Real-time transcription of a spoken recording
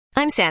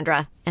I'm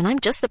Sandra, and I'm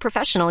just the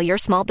professional your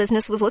small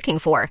business was looking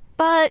for.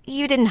 But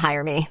you didn't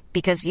hire me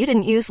because you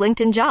didn't use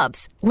LinkedIn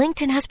Jobs.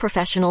 LinkedIn has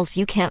professionals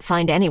you can't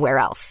find anywhere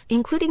else,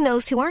 including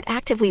those who aren't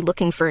actively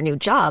looking for a new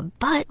job,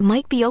 but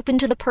might be open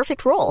to the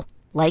perfect role,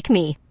 like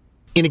me.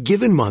 In a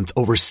given month,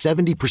 over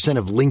 70%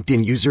 of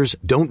LinkedIn users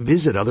don't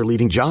visit other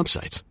leading job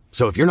sites.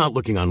 So if you're not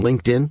looking on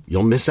LinkedIn,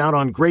 you'll miss out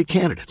on great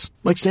candidates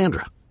like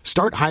Sandra.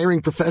 Start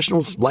hiring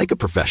professionals like a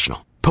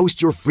professional.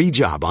 Post your free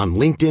job on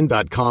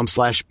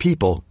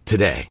linkedin.com/people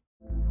today.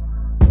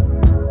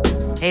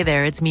 Hey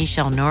there, it's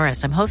Michelle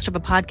Norris. I'm host of a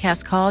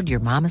podcast called Your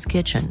Mama's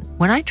Kitchen.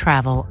 When I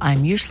travel,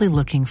 I'm usually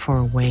looking for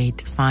a way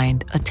to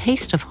find a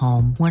taste of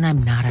home when I'm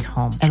not at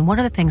home. And one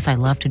of the things I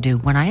love to do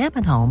when I am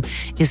at home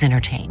is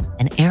entertain.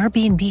 And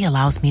Airbnb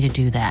allows me to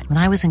do that. When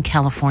I was in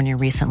California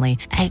recently,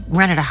 I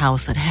rented a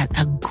house that had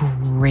a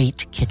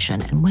great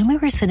kitchen. And when we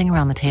were sitting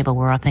around the table,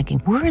 we're all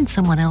thinking, we're in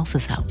someone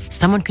else's house.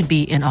 Someone could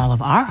be in all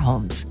of our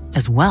homes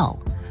as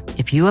well.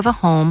 If you have a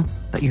home,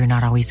 but you're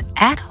not always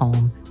at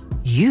home,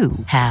 you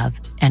have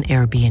an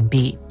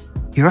Airbnb.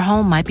 Your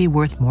home might be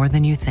worth more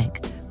than you think.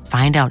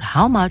 Find out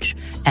how much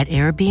at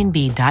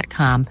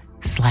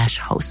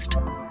airbnb.com/host.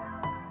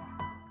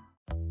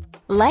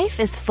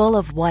 Life is full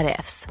of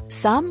what-ifs.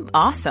 Some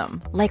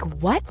awesome, like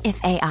what if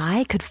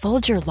AI could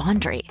fold your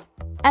laundry?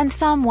 And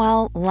some,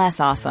 well, less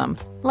awesome,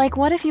 like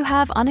what if you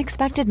have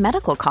unexpected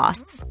medical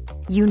costs?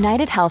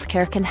 United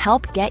Healthcare can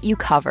help get you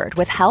covered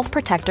with Health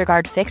Protector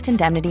Guard fixed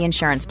indemnity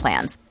insurance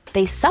plans.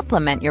 They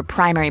supplement your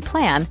primary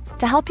plan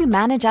to help you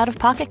manage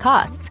out-of-pocket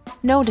costs.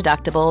 No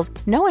deductibles,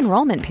 no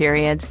enrollment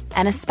periods,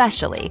 and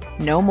especially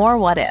no more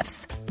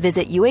what-ifs.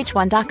 Visit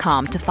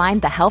UH1.com to find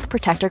the Health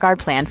Protector Guard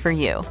plan for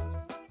you.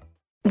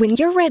 When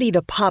you're ready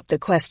to pop the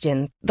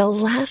question, the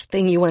last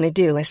thing you want to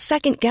do is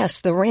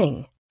second-guess the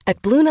ring.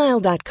 At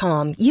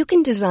BlueNile.com, you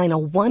can design a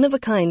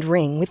one-of-a-kind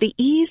ring with the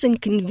ease and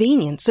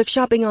convenience of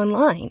shopping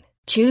online.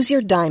 Choose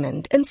your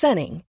diamond and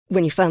setting.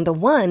 When you find the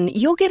one,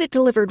 you'll get it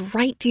delivered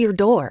right to your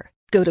door.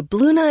 Go to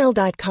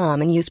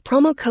BlueNile.com and use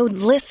promo code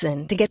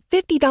LISTEN to get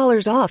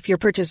 $50 off your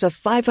purchase of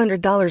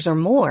 $500 or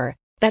more.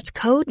 That's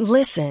code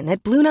LISTEN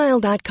at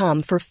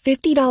BlueNile.com for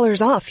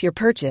 $50 off your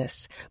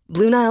purchase.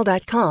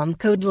 BlueNile.com,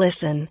 code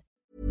LISTEN.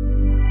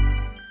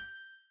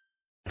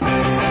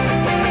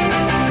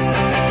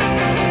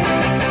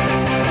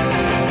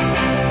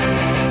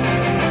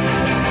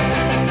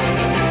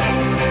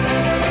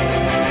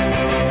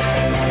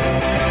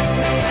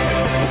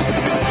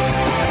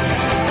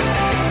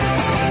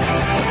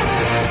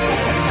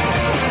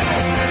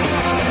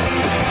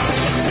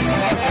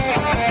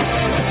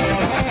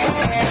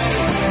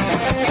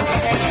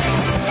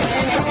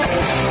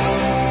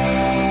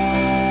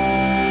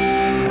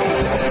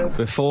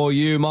 Before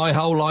you, my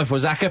whole life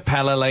was a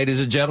cappella, ladies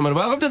and gentlemen.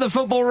 Welcome to the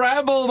Football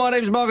Ramble. My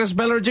name's Marcus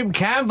Miller and Jim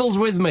Campbell's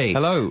with me.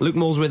 Hello. Luke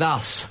Moore's with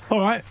us.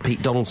 All right.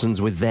 Pete Donaldson's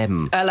with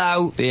them.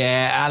 Hello.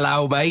 Yeah,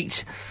 hello,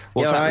 mate.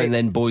 What's happening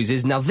then, boys,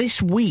 is now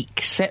this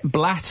week, Sepp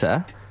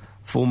Blatter,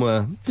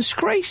 former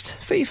disgraced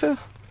FIFA...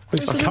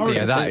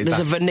 There's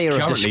a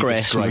veneer of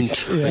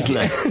disgracement, isn't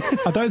there?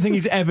 I don't think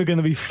he's ever going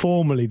to be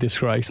formally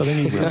disgraced. I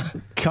think he's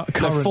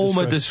current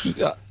former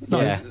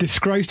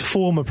disgraced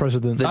former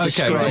president. The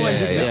disgrace. He's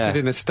always existed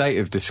in a state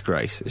of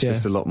disgrace. It's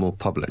just a lot more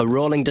public. A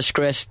rolling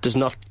disgrace does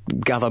not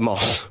gather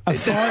moss. A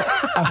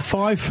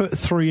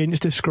 5'3"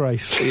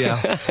 disgrace.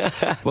 Yeah.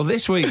 Well,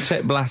 this week,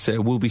 Sepp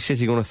Blatter will be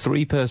sitting on a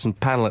 3-person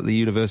panel at the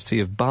University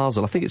of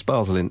Basel. I think it's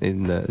Basel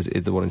in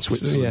the one in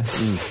Switzerland.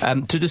 Yeah.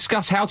 To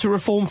discuss how to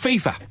reform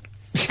FIFA.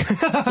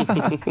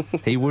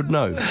 He would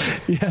know.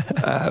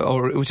 Yeah.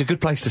 Or it was a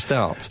good place to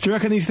start. Do you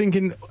reckon he's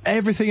thinking,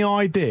 everything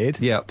I did,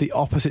 the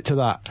opposite to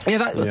that?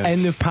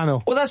 End of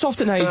panel. Well, that's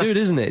often how you do it,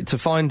 isn't it? To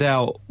find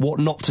out what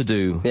not to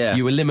do,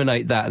 you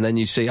eliminate that, and then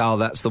you see,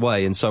 that's the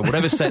way. And so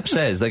whatever Sepp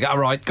says, they go, all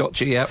right,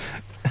 gotcha, yep.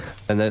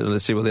 And then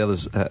let's see what the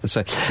others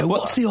say. So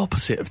what's the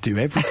opposite of do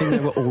everything they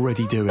were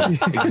already doing?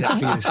 Exactly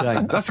the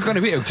same. That's the kind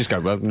of bit of just go,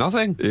 well,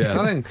 nothing. Yeah.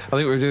 Nothing. I think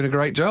we were doing a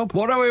great job.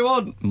 What do we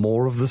want?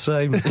 More of the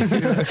same.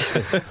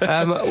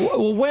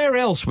 Well, where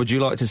else would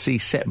you like to see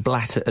Sepp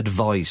Blatter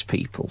advise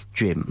people,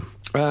 Jim?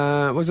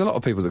 Well, there's a lot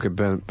of people that could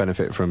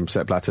benefit from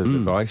Sepp Blatter's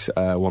advice.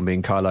 One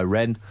being Kylo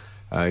Ren.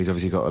 He's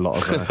obviously got a lot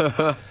of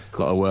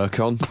work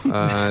on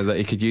that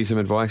he could use some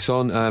advice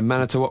on.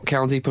 Manitowoc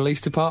County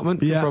Police Department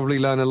could probably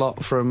learn a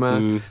lot from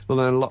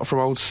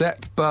old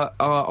Sepp. But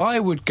I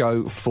would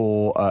go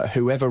for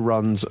whoever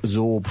runs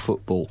Zorb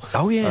Football.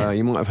 Oh yeah,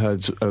 you might have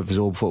heard of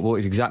Zorb Football.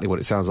 It's exactly what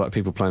it sounds like.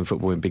 People playing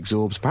football in big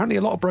Zorbs. Apparently,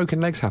 a lot of broken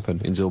legs happen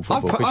in Zorb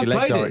Football because your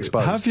legs are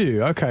exposed. Have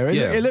you? Okay.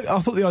 Yeah. I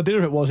thought the idea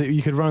of it was that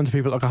you could run into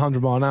people like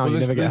 100 mile an hour. Well, you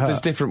never get hurt.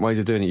 There's different ways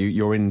of doing it.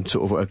 You're in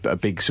sort of a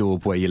big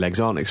Zorb where your legs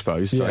aren't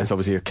exposed. So it's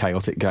obviously a chaos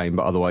chaotic game,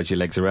 but otherwise your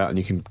legs are out and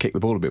you can kick the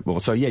ball a bit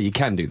more. So yeah, you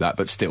can do that,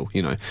 but still,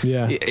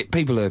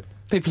 people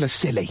are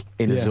silly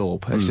in a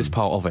Zorb. It's just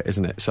part of it,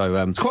 isn't it? So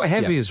it's quite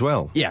heavy as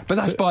well. Yeah, but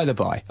that's by the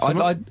by.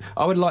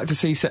 I would like to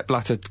see Sepp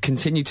Blatter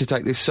continue to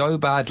take this so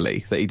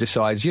badly that he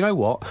decides, you know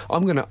what,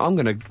 I'm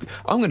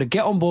gonna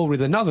get on board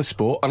with another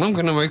sport and I'm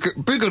gonna make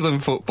it bigger than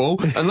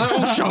football, and that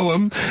will show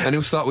him. And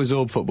he'll start with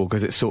Zorb football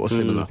because it's sort of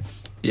similar.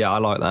 Yeah, I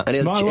like that. And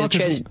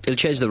he'll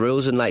change the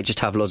rules and just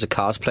have loads of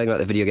cars playing like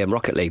the video game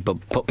Rocket League,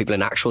 but put people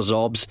in actual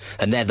Zorbs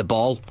and they're the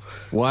ball.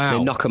 Wow.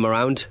 They knock them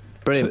around.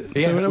 Brilliant.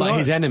 Like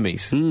his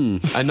enemies.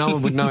 And no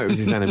one would know it was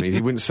his enemies.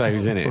 He wouldn't say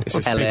who's in it. It's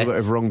just people that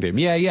have wronged him.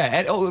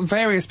 Yeah.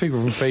 Various people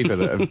from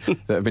FIFA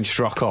that have been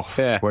struck off,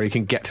 where he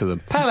can get to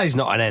them. Pele's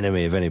not an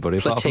enemy of anybody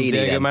apart from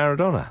Diego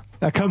Maradona.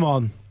 Now, come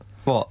on.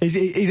 What?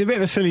 He's a bit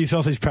of a silly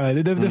sausage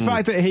Pele. The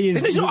fact that he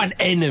is... He's not an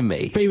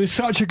enemy. But he was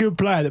such a good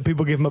player that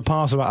people give him a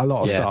pass about a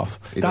lot of stuff.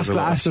 That's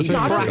the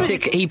thing.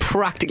 He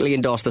practically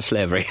endorsed the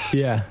slavery.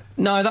 Yeah.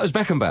 No, that was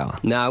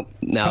Beckenbauer. No,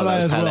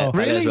 that was Pele. Well.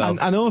 Really? As well.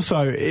 And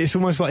also, it's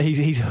almost like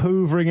he's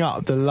hoovering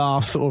up the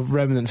last sort of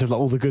remnants of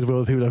all the goodwill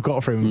that people have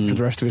got for him for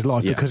the rest of his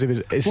life because of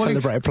his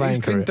celebrated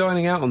playing career. He's been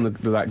dining out on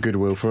that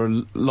goodwill for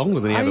longer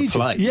than he ever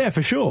played. Yeah,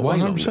 for sure.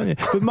 100%.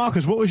 Yeah. But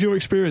Marcus, what was your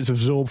experience of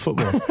Zorb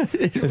football?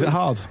 Is it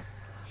hard?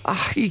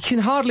 You can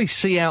hardly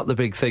see out the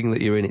big thing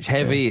that you're in. It's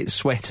heavy, it's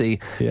sweaty.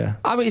 Yeah.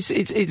 I mean, it's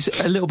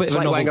a little bit of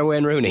a novel. It's like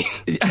Wayne Rooney.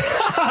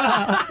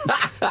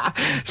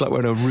 It's like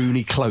wearing a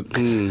Rooney cloak.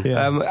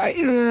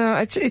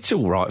 It's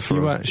all right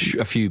for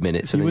a few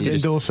minutes. You wouldn't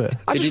endorse it?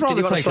 I'd just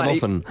rather take them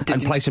off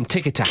and play some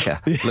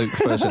tiki-taka, Luke,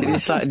 personally.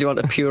 Do you want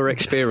a pure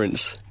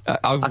experience?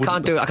 I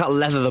can't do it. I can't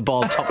leather the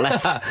ball top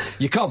left.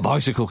 You can't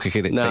bicycle kick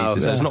in it, Peter,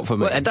 so it's not for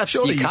me. Well,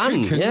 surely you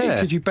can.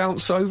 Could you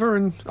bounce over?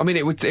 And I mean,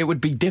 it would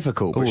be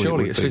difficult, but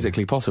surely it's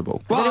physically possible.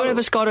 Has anyone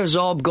ever scored a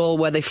Zorb goal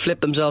where they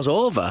flip themselves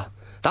over?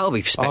 That would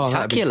be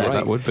spectacular.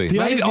 That would be.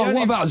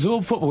 What about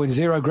Zorb football in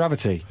zero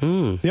gravity?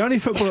 The only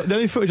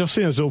footage I've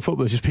seen of Zorb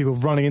football is just people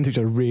running into each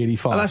other really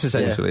fast. That's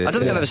essentially it. I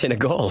don't think I've ever seen a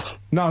goal.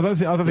 No, I don't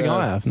think I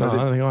have. No, I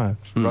don't think I have.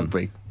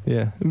 Rugby.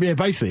 Yeah,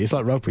 basically, it's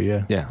like rugby,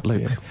 Yeah,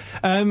 Luke.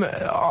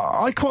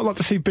 I quite like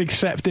to see Big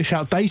Sepp dish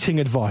out dating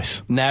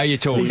advice. Now you're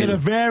talking. He's had a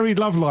varied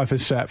love life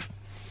as Sepp.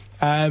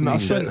 I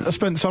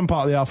spent some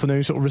part of the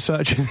afternoon sort of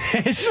researching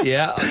this.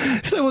 Yeah.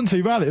 Still wasn't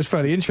too bad. It was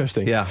fairly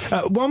interesting. Yeah.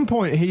 At one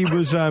point he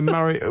was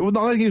married. Well, I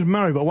don't think he was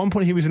married, but at one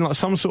point he was in like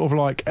some sort of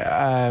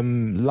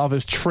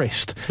lover's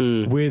tryst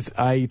with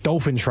a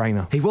dolphin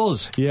trainer. He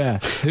was. Yeah.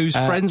 Who's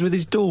friends with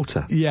his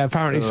daughter. Yeah,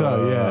 apparently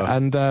so. Yeah.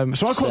 And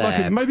so I quite like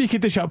it. Maybe you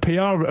could dish out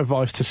PR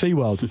advice to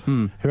SeaWorld,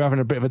 who are having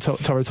a bit of a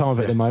torrid time of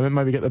it at the moment.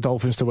 Maybe get the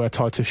dolphins to wear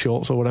tighter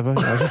shorts or whatever.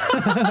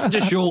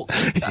 Just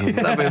shorts.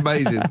 That'd be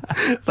amazing.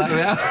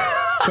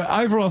 But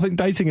overall, I think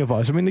dating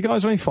advice. I mean, the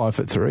guy's only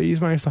 5'3".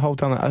 He's managed to hold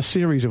down a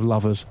series of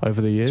lovers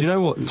over the years. Do you know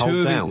what?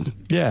 Hold down.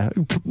 Yeah.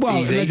 Well,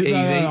 easy.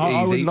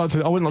 I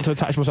wouldn't like to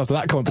attach myself to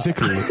that comment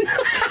particularly.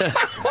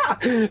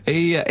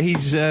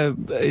 He's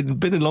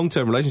been in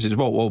long-term relationships.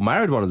 Well,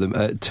 married one of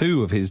them.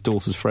 Two of his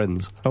daughter's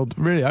friends. Oh,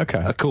 really?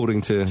 Okay.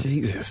 According to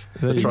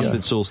a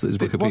trusted source that is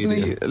Wikipedia. Wasn't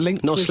he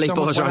linked no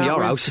sleepovers around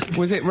your house?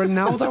 Was it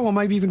Ronaldo or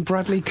maybe even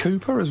Bradley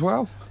Cooper as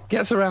well?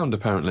 Gets around,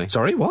 apparently.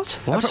 Sorry, what?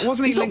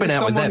 Wasn't he linked with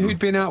someone who'd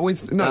been out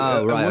with... No,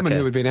 a woman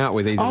who had been out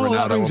with either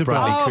Ronaldo or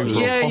Bradley Cooper.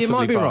 Yeah, you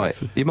might be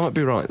right. You might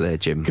be right there,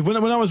 Jim. When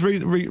I was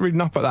reading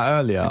up about that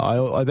earlier,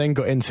 I then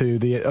got into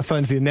I fell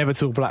into the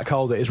inevitable black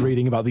hole that is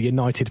reading about the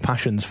United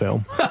Passions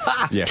film.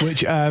 Yes.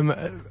 Which...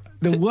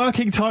 the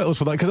working titles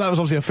for that, because that was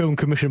obviously a film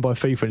commissioned by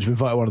FIFA, and it's been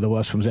voted one of the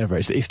worst films ever.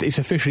 It's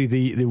officially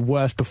the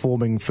worst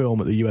performing film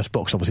at the US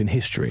box office in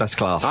history. That's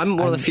class. I'm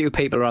one of the few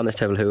people around the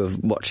table who have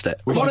watched it.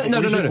 We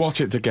should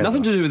watch it together.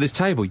 Nothing to do with this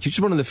table. You're just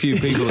one of the few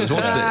people who's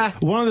watched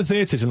it. One of the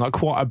theatres in like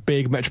quite a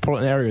big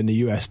metropolitan area in the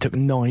US took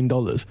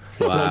 $9.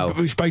 Wow.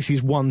 Which basically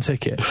is one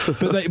ticket.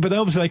 but they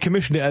obviously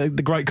commissioned it at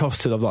the great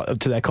cost to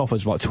their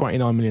coffers, like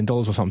 $29 million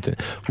or something.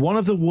 One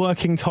of the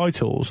working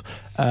titles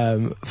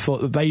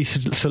they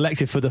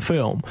selected for the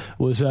film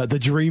was The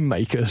Dream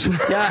Makers.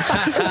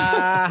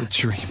 The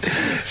Dream.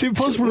 It's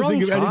impossible to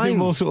think of anything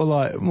more sort of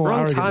like more wrong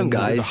arrogant time,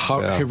 guys.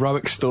 The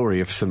heroic story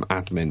of some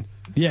admin.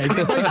 Yeah,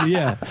 basically,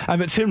 yeah.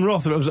 But Tim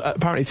Roth,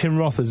 apparently Tim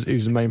Roth,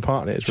 who's the main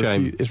partner,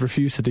 has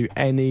refused to do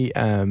any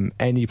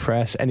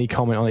press, any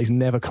comment on it. He's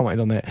never commented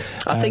on it.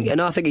 I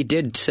think he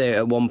did say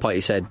at one point,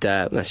 he said,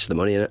 that's for the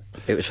money, innit?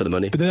 It was for the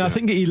money. But then I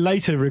think he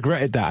later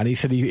regretted that, and he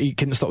said he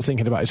couldn't stop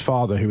thinking about his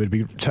father, who would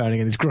be turning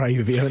in his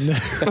grave if he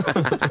hadn't.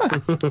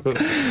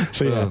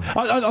 So, yeah.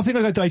 I think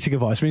I go dating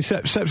advice. I mean,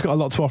 Sepp's got a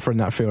lot to offer in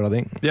that field, I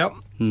think. Yep.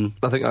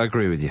 I think I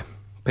agree with you.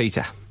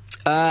 Peter?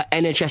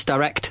 NHS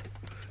Direct.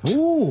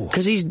 Ooh.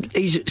 Because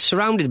he's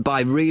surrounded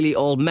by really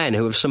old men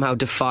who have somehow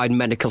defied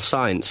medical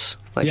science,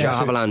 like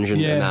Jacques Avalanche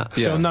and that.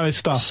 So know his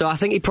stuff. So I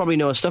think he probably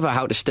knows stuff about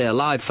how to stay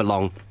alive for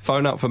long.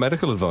 Phone up for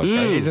medical advice.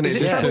 Isn't it?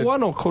 Is it treble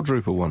one or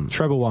quadruple one?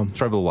 Treble one.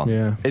 Treble one.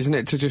 Yeah. Isn't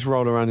it to just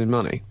roll around in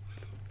money?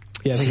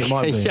 Yeah, I think it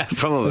might be. Yeah,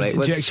 probably.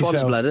 Well, it's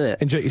swan's blood, isn't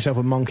it? Inject yourself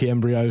with monkey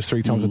embryos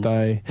 3 times a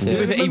day.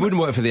 Yeah. He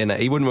wouldn't work for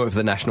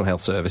the National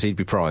Health Service. He'd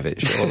be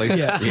private, surely.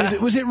 Yeah.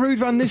 Was it Ruud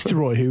van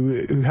Nistelrooy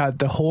who had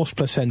the horse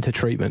placenta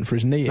treatment for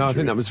his knee injury? No, I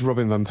think that was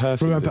Robin van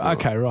Persie.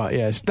 Okay, right,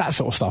 yeah. It's that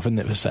sort of stuff, isn't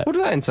it, for Sepp? What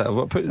did that entail?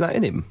 What, putting that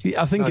in him?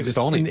 I think it was just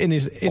on him. in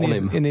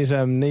his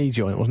knee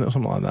joint, wasn't it, or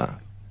something like that?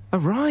 Oh,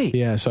 right.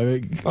 Yeah,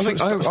 so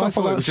stuff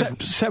like that.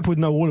 Sepp would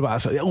know all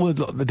about it, all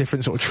the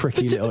different sort of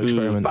tricky little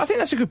experiments. But I think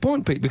that's a good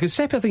point, Pete, because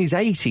Sepp, I think, is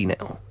 80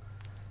 now.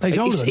 He's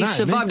older than that. He's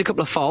survived a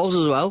couple of falls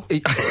as well.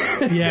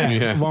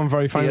 Yeah, one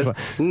very famous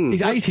one.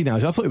 He's 80 now,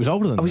 so I thought he was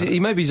older than that.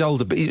 Maybe he's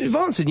older, but he's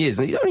advancing years,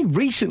 and he's only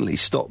recently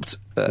stopped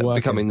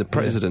becoming the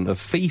president of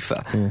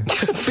FIFA.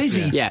 He's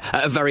busy. Yeah,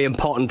 at a very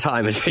important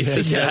time in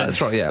FIFA. Yeah,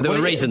 that's right, yeah. There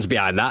were reasons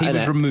behind that. He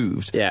was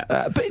removed. Yeah.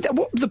 But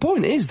the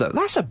point is, though,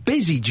 that's a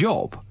busy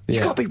job.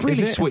 You've got to be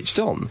really switched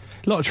on.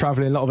 A lot of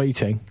travelling, a lot of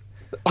eating.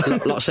 A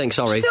lot of saying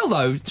sorry. Still,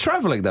 though,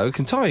 travelling, though,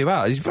 can tire you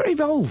out. He's very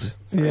old.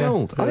 Very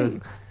old.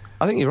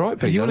 I think you're right,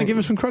 Pete. You want to give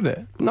him some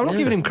credit? No, I'm not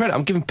giving him credit.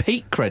 I'm giving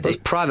Pete credit. Those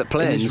private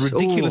planes. This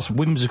ridiculous,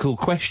 whimsical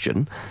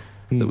question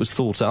that was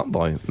thought up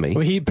by me.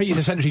 Well, Pete's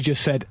essentially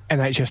just said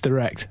NHS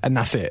Direct, and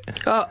that's it.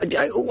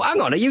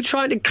 Hang on, are you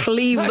trying to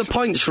cleave the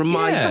points from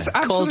my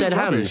cold dead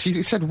hands?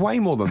 He said way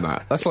more than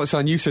that. That's like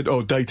saying you said,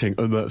 dating,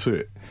 and that's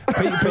it.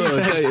 Pete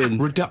says,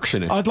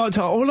 reductionist. I'd like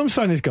to. All I'm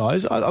saying is,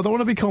 guys, I don't want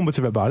to be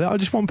combative about it. I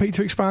just want Pete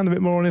to expand a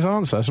bit more on his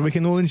answer so we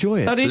can all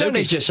enjoy it. Luke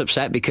is just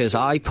upset because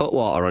I put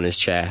water on his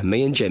chair.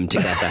 Me and Jim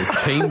together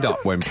teamed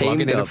up when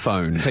plugging in a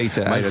phone.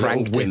 Peter, made a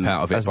little whip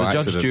out of it. As the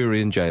judge,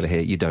 jury, and jailer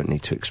here, you don't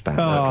need to expand.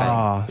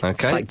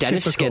 Okay. It's like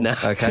Dennis Skinner.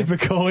 Okay.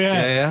 Typical,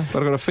 yeah. But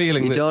I've got a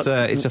feeling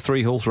that it's a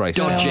 3-horse race.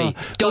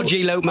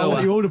 Dodgy Luke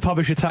Mower. You ought to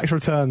publish your tax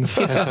returns.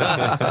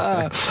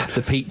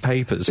 The Pete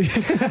Papers.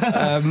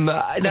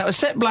 Now,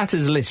 Sepp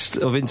Blatter's list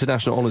of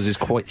international honours is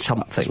quite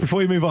something.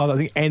 Before you move on, I don't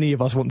think any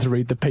of us want to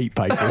read the Pete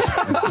Papers.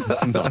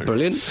 No.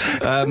 Brilliant.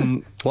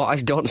 What I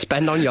don't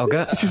spend on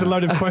yogurt. It's just a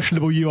load of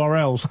questionable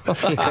URLs.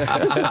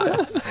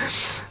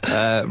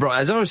 Right,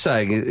 as I was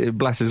saying,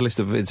 Blatter's list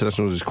of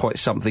international honours is quite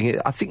something.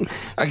 I think,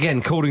 again,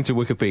 according to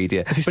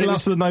Wikipedia... Is he still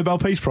after the Nobel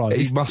Peace Prize?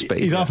 He must be.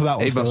 He's after that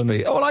one. He must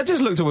be. Well, I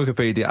just looked at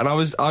Wikipedia and I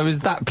was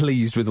that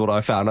pleased with what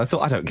I found. I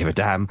thought, I don't give a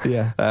damn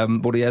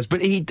what he has.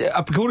 But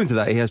according to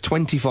that, he has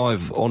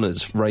 25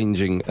 honours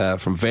ranging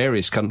from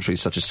various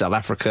countries such as South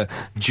Africa,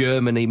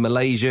 Germany,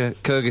 Malaysia,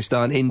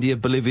 Kyrgyzstan, India,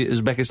 Bolivia,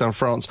 Uzbekistan,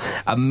 France,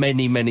 and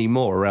many, many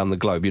more around the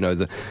globe. You know,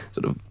 the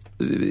sort of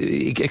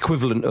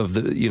equivalent of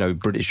the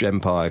British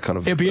Empire kind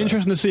of. It'd be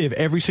interesting to see if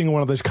every single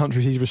one of those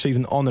countries he's received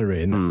an honour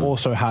in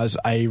also has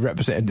a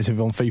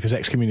representative on FIFA's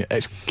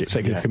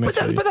executive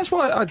committee. But that's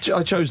why I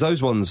chose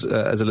those ones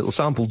as a little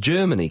sample.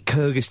 Germany,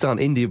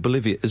 Kyrgyzstan, India,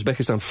 Bolivia,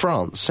 Uzbekistan,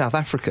 France, South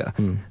Africa.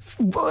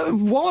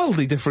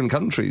 Wildly different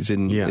countries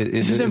in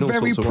this is a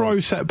very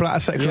pro-Sepp Blatter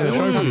secular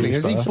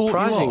show.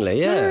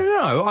 Surprisingly,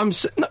 No,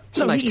 it's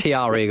a nice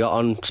tiara you got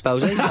on,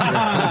 Sposey.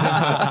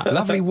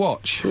 Lovely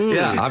watch.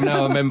 Yeah, I'm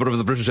now a member of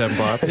the British Empire.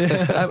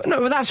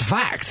 No, but that's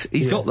fact.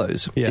 He's got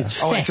those. Yeah.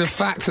 It's it's a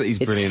fact that he's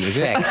brilliant, is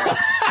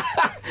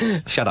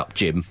it? Shut up,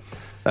 Jim.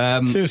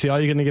 Seriously,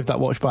 are you going to give that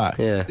watch back?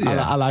 Yeah.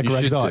 A la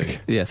Greg Dyke.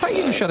 Yeah, thank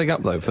you for shutting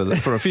up, though,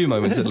 for a few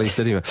moments at least,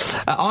 anyway.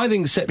 I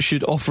think Sepp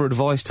should offer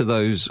advice to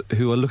those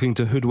who are looking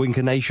to hoodwink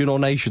a nation or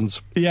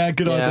nations. Yeah,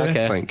 good idea.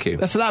 Okay. Thank you.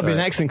 That'd be an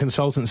excellent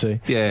consultancy.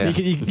 Yeah.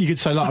 You could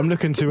say, like, I'm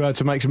looking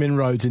to make some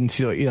inroads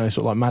into, sort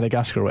of like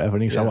Madagascar or whatever,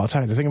 and you say, well, I'll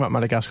tell you, the thing about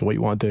Madagascar, what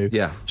you want to do,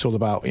 it's all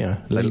about,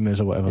 lemurs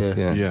or whatever.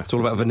 Yeah. It's all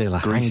about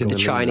vanilla. The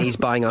Chinese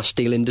buying our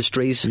steel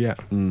industries. Yeah.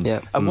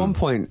 At one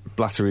point,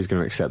 Blatter is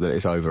going to accept that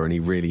it's over and he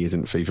really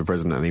isn't FIFA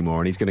president anymore,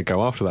 and he's going to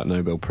go after that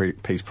Nobel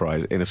Peace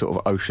Prize in a sort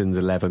of Ocean's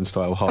 11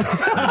 style heist.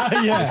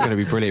 It's going to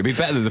be brilliant. It'll be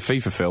better than the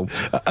FIFA film.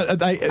 By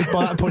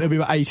that point, it'll be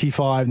about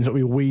 85 and sort of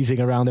be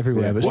wheezing around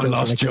everywhere. But one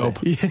last job.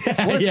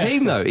 What a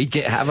team, though. He'd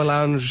get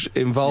Avalanche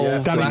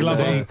involved. Danny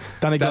Glover.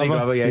 Danny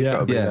Glover, he's got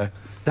to be there.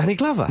 Danny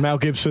Glover. Mel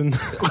Gibson.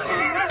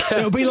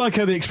 It'll be like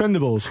the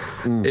Expendables.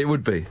 It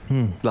would be.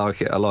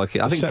 Like it, I like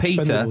it. I think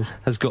Peter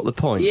has got the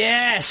point.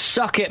 Yes,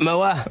 suck it,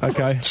 Moa.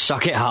 Okay.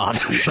 Suck it hard.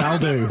 Shall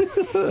do.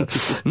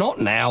 Not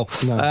now.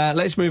 No.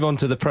 Let's move on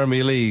to the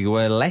Premier League,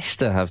 where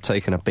Leicester have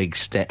taken a big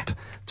step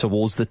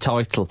towards the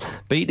title,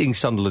 beating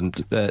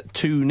Sunderland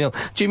 2-0.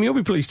 Jim, you'll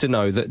be pleased to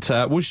know that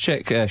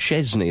Wojciech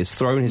Szczesny has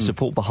thrown his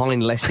support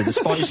behind Leicester,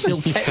 despite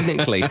still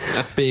technically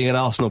being an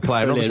Arsenal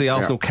player. And obviously,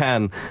 Arsenal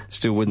can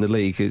still win the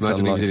league. It's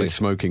Imagine unlikely. he was in his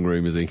smoking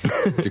room as he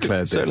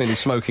declared this. Certainly in his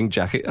smoking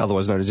jacket,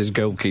 otherwise known as his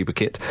goalkeeper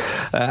kit.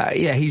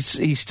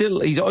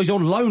 He's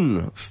on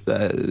loan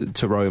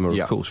to Roma,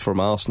 of course, from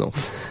Arsenal.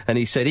 And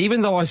he said,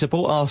 even though I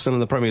support Arsenal in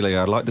the Premier League,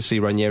 I'd like to see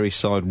Ranieri's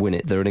side win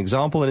it. They're an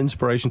example and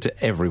inspiration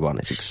to everyone.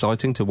 It's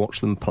exciting to watch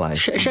them play.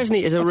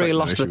 Szczesny is a real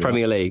loss to the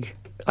Premier League.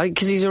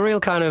 Because he's a real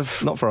kind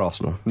of... Not for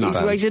Arsenal.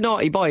 He's a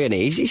naughty boy, isn't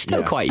he? He's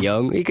still quite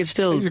young. He could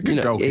still... He's a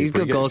good goalkeeper. He's a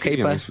good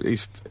goalkeeper.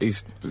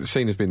 He's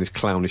seen as being this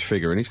clownish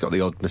figure, and he's got the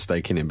odd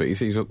mistake in him, but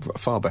he's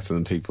far better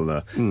than people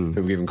who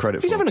give him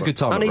credit for. He's having a good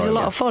time. And he's a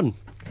lot of fun.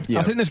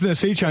 I think there's been a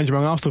sea change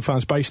among Arsenal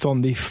fans based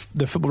on the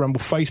Football Ramble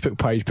Facebook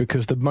page,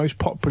 because the most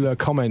popular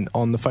comment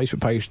on the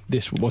Facebook page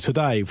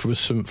today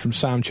was from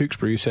Sam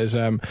Tewksbury, who says,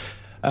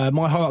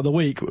 my highlight of the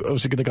week,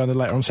 obviously going to go in the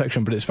later on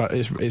section, but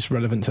it's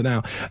relevant to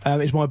now.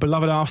 It's my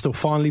beloved Arsenal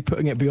finally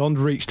putting it beyond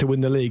reach to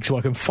win the league, so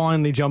I can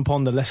finally jump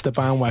on the Leicester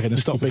bandwagon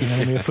and stop being an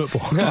enemy of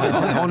football.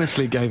 I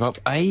honestly gave up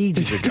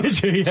ages ago.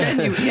 Did you?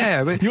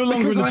 Yeah. You're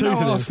longer in the tooth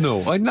than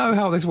Arsenal. I know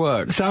how this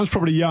works. Sam's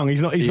probably young.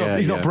 He's not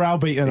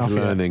browbeaten enough. He's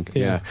learning.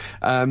 Yet.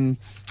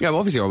 Well,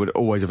 obviously, I would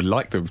always have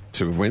liked them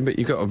to have win, but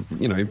you've got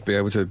to, be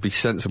able to be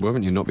sensible,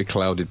 haven't you? Not be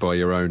clouded by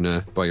your own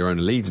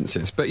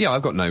allegiances. But yeah,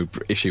 I've got no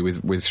issue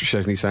with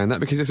Szczesny saying that,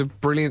 because it's a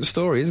brilliant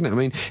story, isn't it? I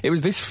mean, it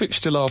was this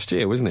fixture last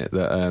year, wasn't it,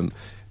 that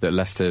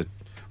Leicester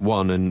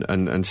won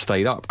and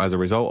stayed up as a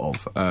result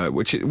of,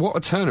 what a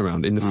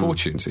turnaround in the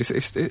fortunes.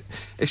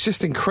 It's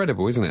just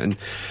incredible, isn't it?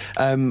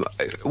 And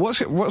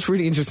what's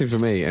really interesting for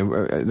me, and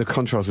the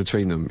contrast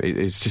between them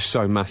is just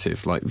so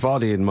massive. Like,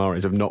 Vardy and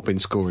Mahrez have not been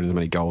scoring as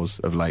many goals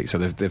of late, so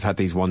they've had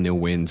these 1-0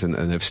 wins and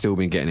they've still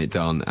been getting it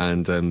done.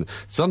 And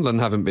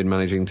Sunderland haven't been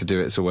managing to do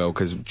it so well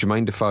because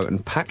Jermaine Defoe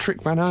and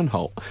Patrick Van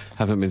Aanholt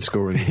haven't been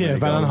scoring. Yeah,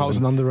 Van Aanholt's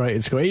an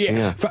underrated scorer.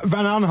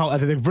 Van Aanholt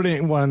had a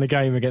brilliant one in the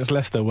game against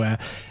Leicester where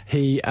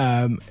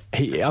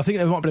I think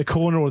there might be a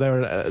corner, or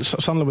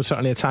Sunderland was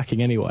certainly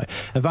attacking anyway.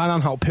 And Van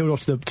Aanholt peeled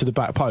off to the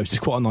back post. It's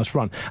quite a nice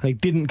run, and he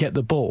didn't get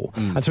the ball,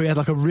 and so he had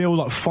like a real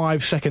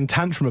 5-second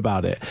tantrum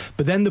about it.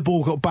 But then the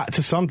ball got back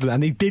to Sunderland,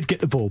 and he did get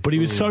the ball, but he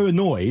was so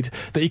annoyed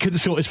that he couldn't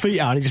sort his feet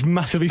out, and he just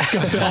massively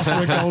scuffed it off for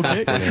a goal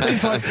kick.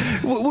 It's like,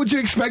 what do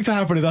you expect to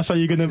happen if that's how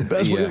you're going to?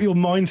 That's what your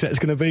mindset's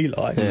going to be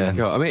like. Yeah.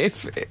 God,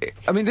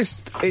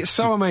 it's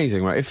so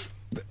amazing, right?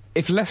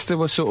 If Leicester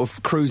were sort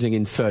of cruising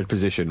in third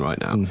position right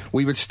now,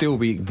 we would still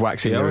be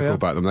waxing lyrical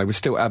about them. They would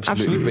still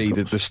absolutely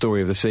be the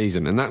story of the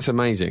season, and that's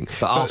amazing.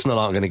 But Arsenal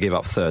aren't going to give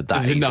up third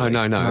that easily.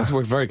 No.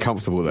 We're very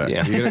comfortable there.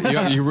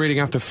 Yeah. You really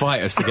have to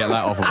fight us to get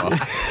that off of us,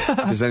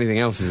 because anything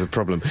else is a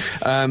problem.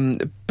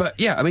 But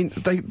yeah, I mean,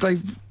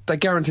 they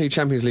guarantee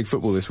Champions League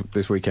football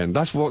this weekend.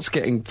 That's what's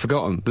getting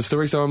forgotten. The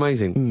story's so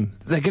amazing.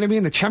 They're going to be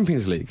in the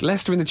Champions League.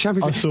 Leicester in the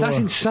Champions League. That's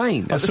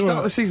insane. At the start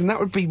of the season, that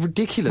would be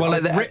ridiculous.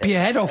 Well, rip your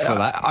head off for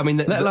that. I mean,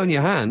 let alone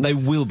your hand. They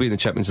will be in the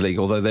Champions League,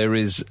 although there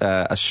is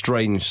a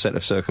strange set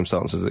of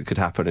circumstances that could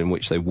happen in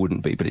which they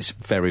wouldn't be, but it's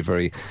very,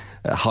 very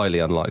highly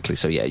unlikely.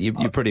 So yeah,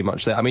 you're pretty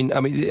much there. I mean,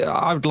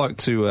 I would like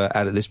to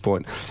add at this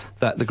point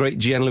that the great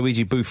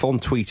Gianluigi Buffon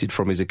tweeted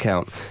from his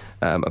account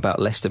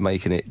about Leicester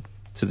making it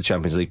to the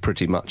Champions League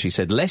pretty much. He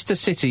said, "Leicester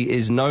City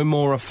is no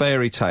more a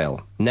fairy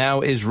tale.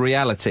 Now is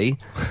reality.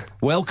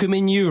 Welcome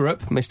in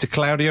Europe, Mr.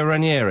 Claudio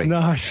Ranieri."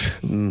 Nice.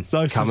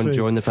 Nice. Come and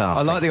join the party.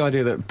 I like the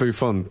idea that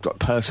Buffon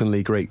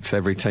personally greets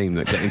every team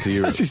that get into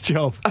Europe. That's his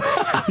job.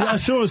 I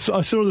saw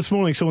this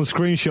morning someone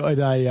screenshotted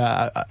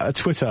a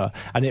Twitter,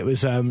 and it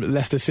was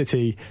Leicester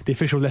City, the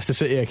official Leicester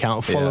City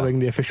account, following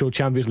the official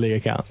Champions League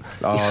account.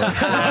 Oh,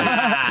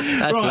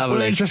 that's lovely.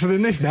 We're interested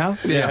in this now.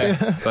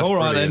 Yeah. All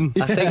right then.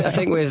 I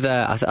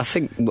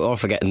think we're all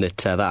forgetting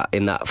that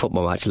in that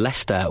football match,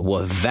 Leicester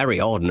were very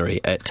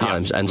ordinary at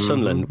times, and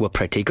Sunderland were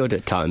pretty good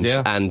at times.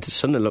 Yeah. And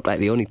Sunderland looked like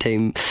the only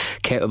team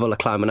capable of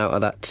climbing out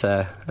of that.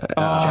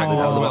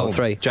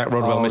 Jack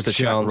Rodwell missed a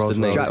chance,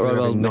 didn't he? Jack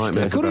Rodwell missed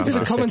a According to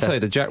the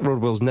commentator, Jack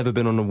Rodwell's never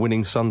been on a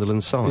winning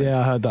Sunderland side. Yeah,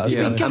 I heard that.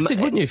 You'd be gutted,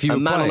 wouldn't you, if you were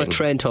playing? A man on a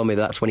train told me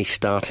that's when he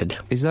started.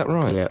 Is that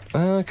right? Yeah.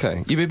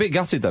 Okay. You'd be a bit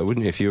gutted though,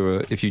 wouldn't you,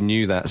 if you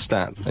knew that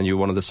stat and you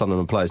were one of the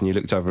Sunderland players and you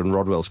looked over and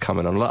Rodwell's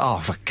coming on, like, oh,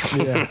 for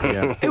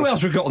Who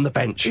else we got on the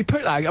bench? He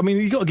put that. I mean,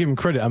 you got to give him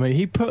credit. I mean,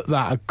 he put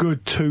that a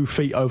good 2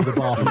 feet over the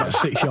bar from about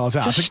 6 yards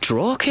out. Just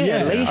stroke it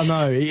at least.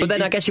 I know. But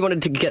then I guess he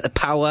wanted to get the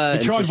power.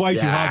 He tried way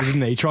too hard,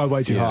 didn't he? He tried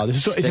way too hard.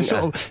 It's a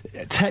sort of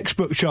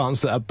textbook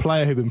chance that a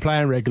player who'd been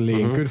playing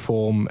regularly in good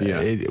form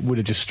it would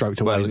have just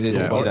stroked away.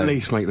 Or at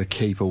least make the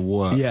keeper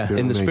work. Yeah.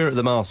 In the spirit of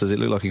the Masters, it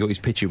looked like he got his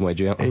pitching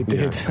wedge out. He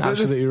did.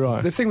 Absolutely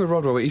right. The thing with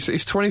Rodwell,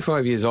 he's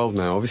 25 years old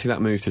now. Obviously,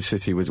 that move to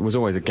City was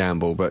always a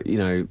gamble, but,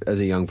 as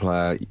a young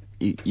player,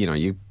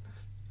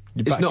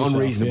 it's not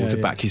unreasonable to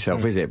back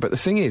yourself, is it? But the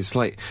thing is,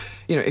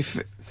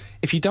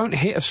 if you don't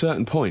hit a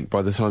certain point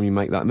by the time you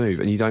make that move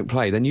and you don't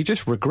play, then you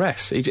just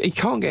regress. He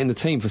can't get in the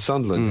team for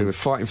Sunderland, who are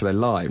fighting for their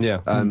lives.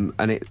 Yeah.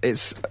 And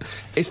it's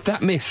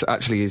that miss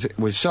actually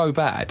was so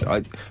bad.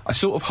 I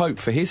sort of hope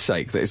for his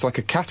sake that it's like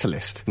a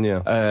catalyst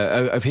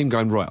of him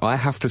going, right, I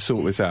have to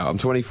sort this out. I'm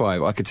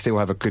 25. I could still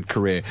have a good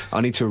career. I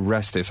need to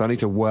arrest this. I need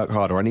to work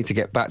harder. I need to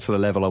get back to the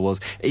level I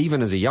was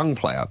even as a young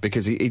player,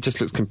 because he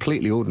just looks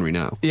completely ordinary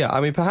now. Yeah, I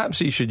mean, perhaps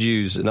he should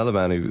use another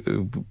man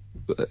who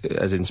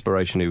as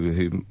inspiration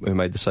who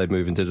made the same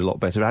move and did a lot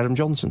better, Adam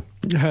Johnson.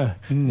 Yeah.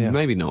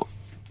 Maybe not.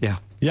 Yeah.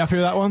 You happy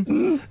with that one?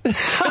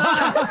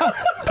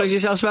 Please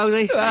yourself,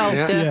 Spelsy. Well,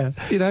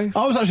 yeah.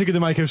 I was actually going to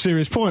make a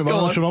serious point, but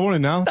I'm not sure I want it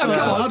now.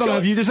 I don't know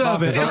if you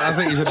deserve it. I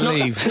think you should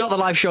leave. It's not the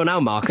live show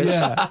now, Marcus.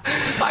 Yeah.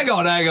 Hang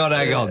on.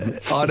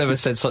 I never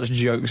said such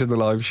jokes in the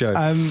live show.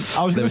 I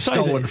was going to say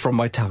stolen from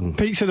my tongue.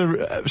 Pete said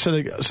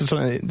something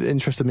that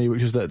interested me,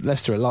 which was that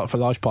Leicester, for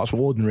large parts, were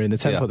ordinary, and the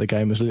tempo of the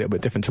game was a little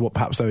bit different to what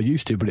perhaps they were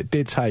used to, but it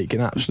did take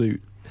an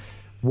absolute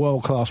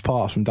world-class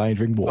pass from Danny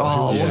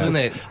Drinkwater. Wasn't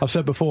it? I've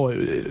said before,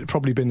 it'd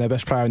probably been their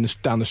best player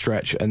down the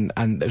stretch, and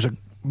it was a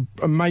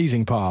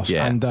amazing pass,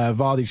 and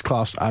Vardy's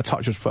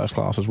touch was first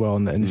class as well,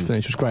 and his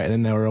finish was great, and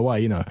then they were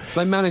away.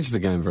 They managed the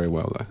game very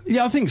well, though.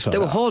 Yeah, I think so. They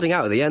were holding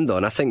out at the end, though,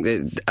 and I think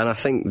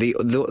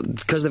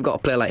because they've got a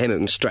player like him who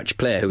can stretch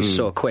play, who's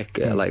so quick,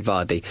 like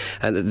Vardy,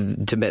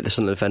 and to make the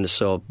Sunderland defenders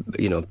so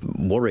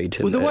worried.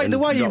 Well, the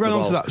way he ran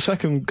onto that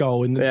second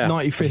goal in the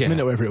 95th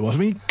minute, whatever it was. I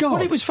mean, God.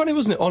 Well, it was funny,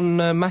 wasn't it?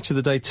 On Match of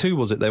the Day 2,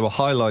 was it? They were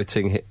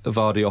highlighting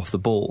Vardy off the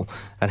ball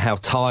and how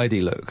tired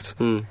he looked.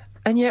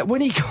 And yet, when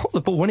he got the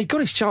ball, when he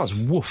got his chance,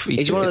 woof!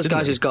 He's one of those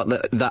guys who's got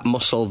that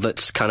muscle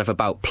that's kind of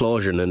about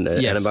plosion and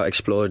about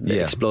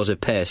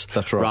explosive pace,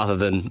 that's right, rather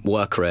than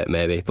work rate,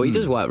 maybe. But he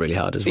does work really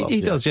hard as well.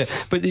 He does, yeah.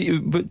 But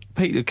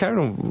Peter, carrying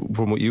on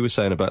from what you were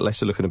saying about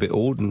Leicester looking a bit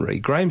ordinary,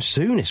 Graham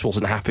Souness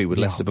wasn't happy with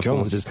Leicester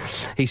performances.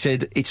 He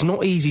said, "It's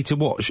not easy to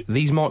watch.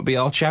 These might be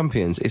our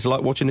champions. It's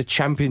like watching a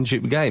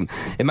championship game.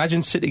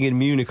 Imagine sitting in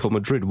Munich or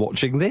Madrid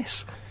watching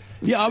this."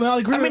 Yeah, I mean, I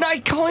agree. I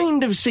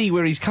kind of see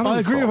where he's coming from. I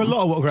agree with a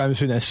lot of what Graham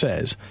Souness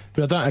says,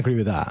 but I don't agree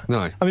with that.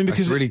 No, I mean,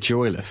 because it's really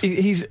joyless.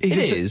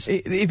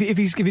 If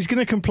he's going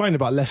to complain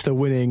about Leicester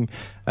winning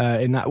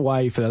in that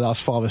way for the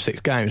last 5 or 6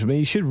 games, I mean,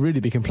 he should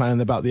really be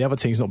complaining about the other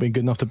teams not being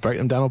good enough to break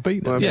them down or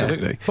beat them. Well,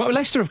 absolutely. Well,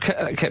 Leicester have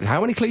kept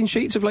how many clean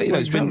sheets of late?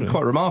 It's been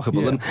quite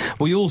remarkable. And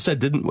we all said,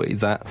 didn't we,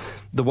 that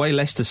the way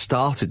Leicester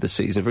started the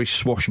season, a very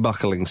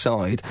swashbuckling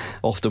side,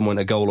 often went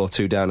a goal or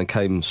two down and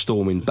came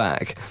storming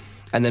back.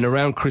 And then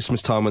around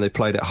Christmas time, when they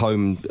played at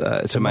home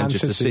to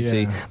Manchester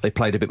City, they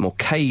played a bit more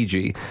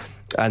cagey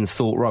and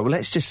thought, right, well,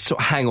 let's just sort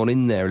of hang on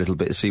in there a little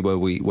bit to see where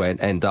we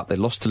end up. They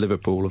lost to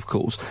Liverpool, of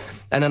course.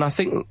 And then I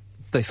think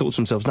they thought to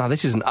themselves, no,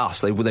 this isn't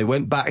us. They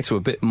went back to a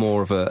bit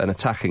more of an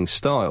attacking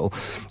style,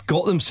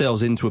 got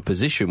themselves into a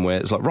position where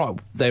it's like, right,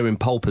 they're in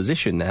pole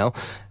position now.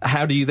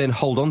 How do you then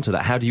hold on to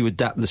that? How do you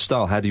adapt the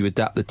style? How do you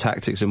adapt the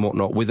tactics and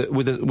whatnot?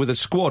 With a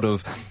squad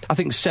of, I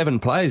think, 7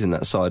 players in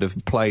that side have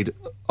played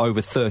over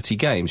 30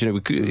 games.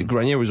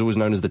 Grenier was always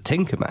known as the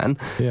Tinker Man.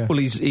 Yeah. Well,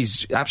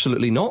 he's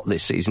absolutely not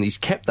this season. He's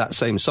kept that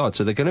same side,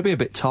 so they're going to be a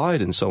bit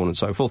tired and so on and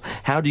so forth.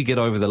 How do you get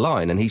over the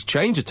line? And he's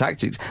changed the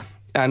tactics.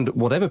 And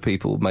whatever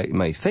people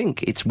may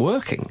think, it's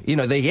working.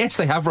 They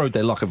have rode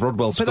their luck. If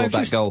Rodwell scored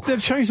that goal, they've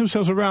changed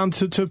themselves around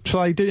to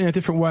play in a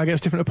different way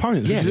against different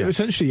opponents. Which is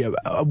essentially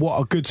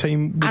what a good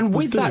team would and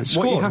with do. That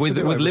squad, with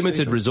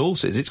limited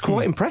resources, it's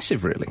quite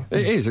impressive, really.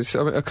 It is.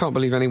 I can't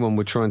believe anyone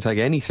would try and take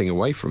anything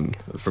away from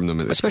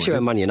them at this Especially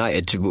point. when Man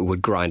United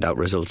would grind out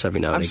results every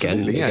now and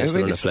again against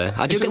the play.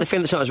 I do get the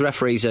feeling that sometimes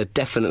referees are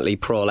definitely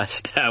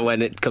pro-Leicester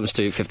when it comes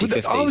to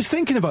 50-50. I was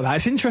thinking about that.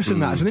 It's interesting.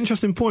 It's an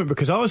interesting point,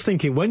 because I was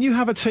thinking, when you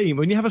have a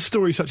team, when you have a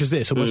story such as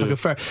this, almost like a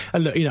fair,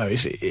 and look,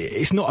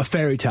 it's not a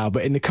fairy tale,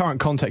 but in the current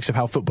context of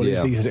how football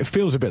is these days, it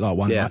feels a bit like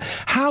one. Right?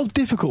 How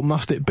difficult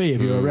must it be if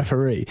you're a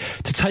referee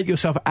to take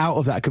yourself out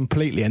of that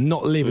completely and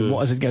not live in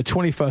what is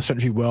 21st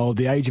century world,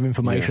 the age of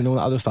information, all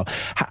that other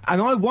stuff?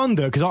 And I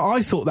wonder, because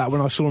I thought that when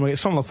I saw him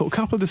against Sunderland, I thought a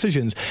couple of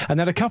decisions, and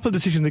they had a couple of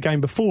decisions the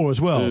game before as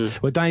well,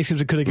 where Danny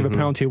Simpson could have given a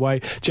penalty away,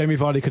 Jamie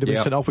Vardy could have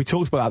been sent off. We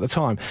talked about that at the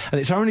time, and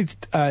it's only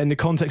in the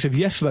context of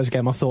yesterday's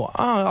game I thought,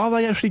 are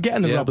they actually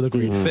getting the rub of the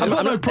green? I've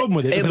got no problem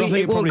with it, because I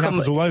think it probably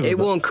happens all over. It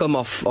won't come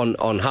off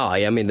on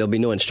high. I mean, there'll be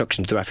no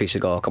instruction to the referees to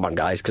go, come on,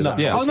 guys, because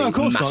that's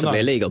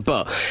massively illegal.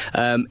 But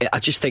I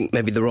just think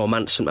maybe the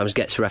romance sometimes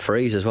gets to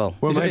referees as well.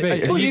 Well,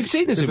 maybe. You've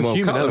seen this in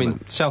World Cup. I mean,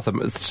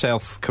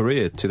 South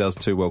Korea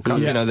 2002 World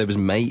Cup. There was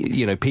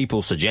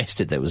people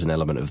suggested there was an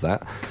element of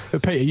that.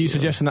 But Peter, are you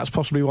suggesting that's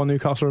possibly why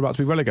Newcastle are about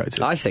to be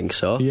relegated? I think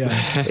so. Yeah,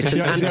 it's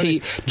an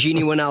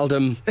anti-Gini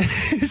Wijnaldum.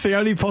 It's the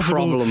only possible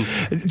problem.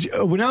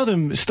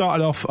 Wijnaldum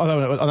started off. I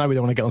know we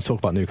don't want to get on to talk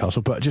about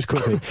Newcastle, but just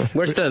quickly,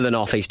 we're still in the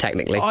North East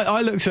technically.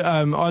 I looked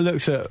at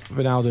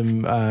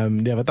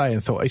Wijnaldum the other day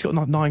and thought he's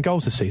got 9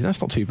 goals this season.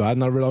 That's not too bad.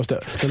 And I realised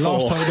that the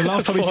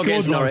last time he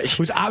scored Norwich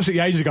was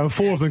absolutely ages ago, and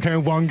 4 of them came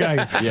in one game.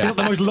 It's not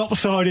the most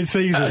lopsided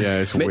season.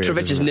 It's Mitrovic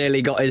weird, has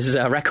nearly got his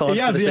record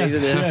for the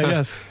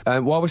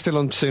season. While we're still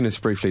on Souness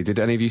briefly, did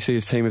any of you see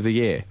his team of the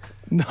year?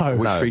 No.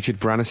 Which featured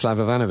Branislav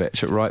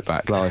Ivanovic at right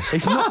back.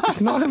 It's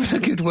not a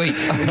good week.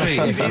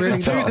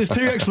 There's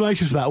 2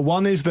 explanations for that.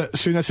 One is that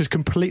Souness has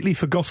completely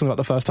forgotten about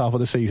the first half of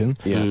the season.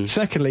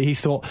 Secondly, he's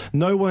thought,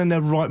 no one in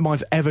their right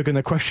mind's ever going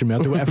to question me.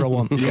 I'll do whatever I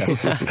want.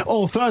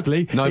 Or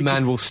thirdly, no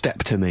man will step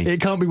to me. It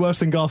can't be worse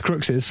than Garth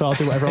Crooks's, so I'll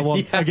do whatever I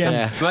want again.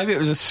 Yeah. Maybe it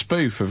was a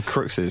spoof of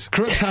Crooks's.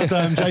 Crooks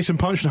had Jason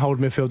Punch in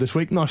holding midfield this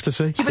week. Nice to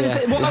see.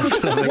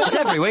 It's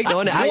every week,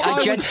 though, isn't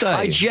it?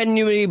 I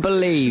genuinely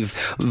believe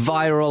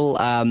viral,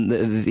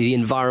 the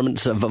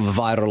environments of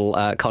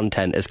viral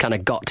content has kind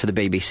of got to the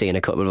BBC and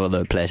a couple of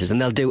other places, and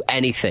they'll do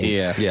anything.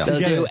 They'll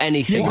do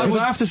anything. Because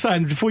I have to say,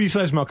 and before you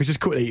say this, Marcus, just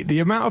quickly, the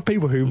amount of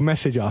people who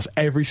message us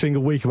every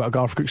single week about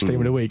Garth Crooks' team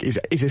of the week is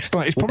it's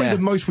probably the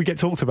most we get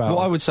talked about.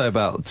 What I would say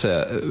about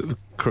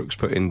Crooks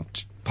putting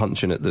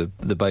punching at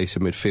the base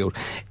of midfield.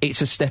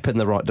 It's a step in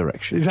the right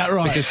direction. Is that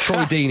right? Because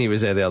Troy Deeney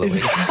was there the other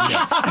week.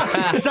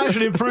 It's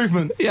actually an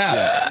improvement.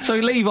 Yeah. So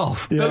leave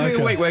off. There'll be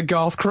a week where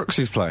Garth Crooks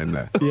is playing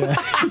there. Yeah.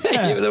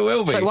 There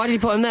will be. So why did you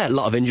put him there? A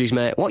lot of injuries,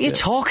 mate. What are you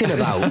talking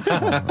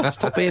about?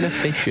 Stop being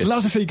officious. I'd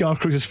love to see Garth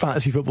Crooks'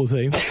 fantasy football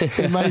team.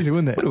 Amazing,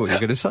 wouldn't I it? wonder what you're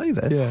going to say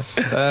there. Yeah.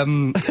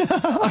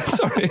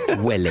 Sorry.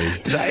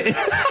 Willie.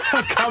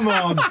 Come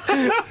on.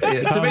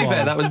 Yeah, to be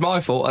fair, that was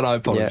my fault, and I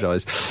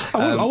apologise.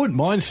 I wouldn't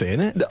mind seeing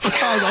it.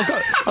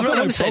 I'm not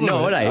going to say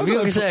no, would I? If you're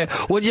going to say,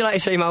 would you like to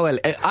see my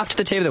Willie? After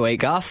the team of the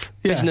week, Garth,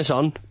 business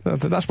on.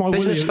 That's my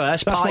business Willie,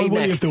 first, that's party my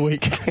Willie next. of the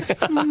week.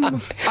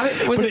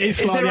 But it is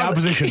slightly out of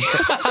position.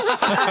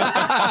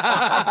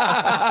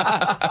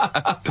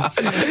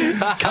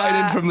 Coming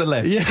in from the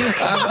left. Yeah.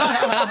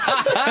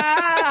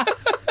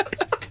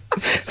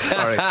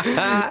 Sorry.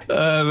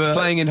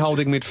 Playing in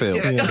holding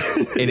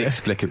midfield.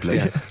 Inexplicably.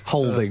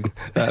 Holding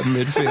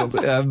midfield.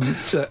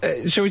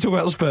 Shall we talk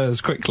about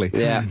Spurs quickly?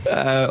 Yeah.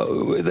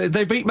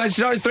 They beat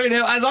Manchester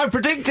United 3-0, as I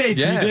predicted.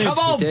 Yeah. did. Come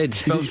on. You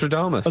did.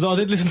 Nostradamus. Although I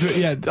did listen to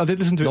it, I did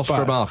listen to it back.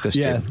 Nostradamus,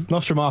 Yeah, Jim.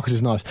 Nostradamus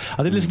is nice.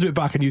 I did listen to it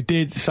back, and you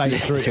did say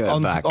Listen to it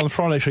on back.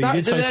 Friday show. You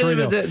did say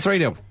 3-0.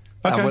 3-0.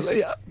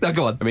 Okay. No,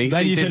 go on. I mean,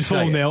 Then he you said did say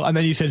 4-0, and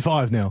then you said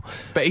 5-0.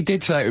 But he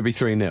did say it would be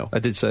 3-0. I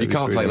did say You it was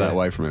can't 3-0, take that yeah.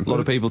 away from him. A lot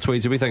of people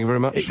tweeted me, thank you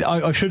very much.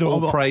 I should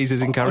All praise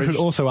is encouraged. I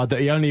should also add that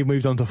he only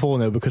moved on to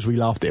 4-0 because we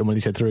laughed at him when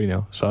he said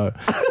 3-0. So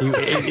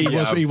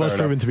he was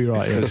proven to be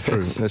right. Yeah. That's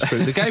true. That's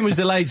true. The game was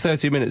delayed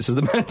 30 minutes as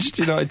the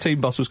Manchester United team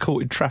bus was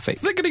caught in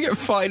traffic. They're going to get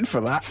fined for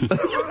that.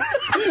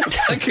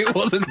 Like it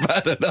wasn't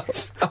bad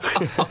enough.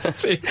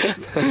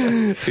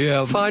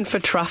 Yeah. Fine for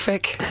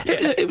traffic.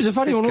 It was a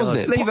funny one, wasn't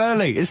it? Leave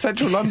early. It's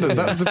central London.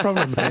 That was the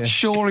problem.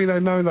 Surely they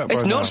know that by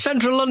It's now. not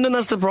central London,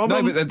 that's the No,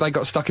 problem. but they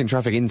got stuck in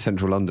traffic in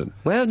central London.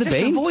 Where have they Just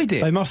been? avoid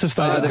it. They must have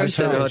stayed at They've the been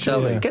staying at a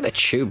hotel. Yeah. Get the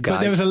tube, guys.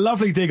 But there was a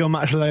lovely dig on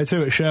Match of the Day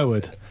too at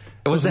Sherwood.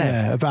 Was wasn't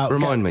there? About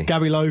Remind me.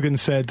 Gabby Logan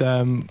said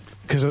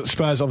because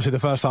Spurs obviously the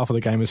first half of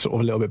the game was sort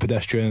of a little bit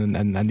pedestrian,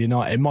 and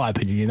United, in my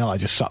opinion, United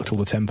just sucked all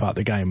the tempo out of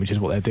the game, which is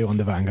what they do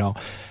under Van Gaal.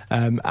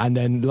 And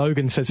then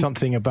Logan said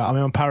something about, I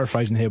mean, I'm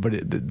paraphrasing here, but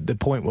the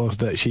point was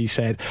that she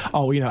said,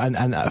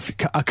 and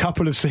a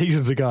couple of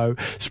seasons ago,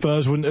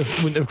 Spurs wouldn't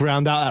have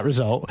ground out that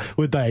result,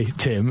 would they,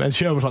 Tim? And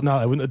Sherwood was like, no,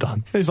 they wouldn't have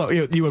done. It's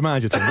like, you were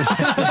manager, Tim. he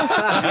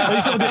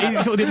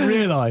sort of didn't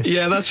realise.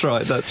 Yeah, that's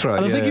right. And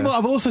I think he might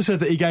have also said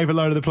that he gave a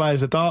load of the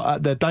players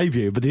their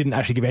debut, but he didn't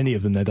actually give any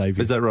of them their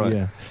debut. Is that right?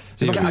 Yeah.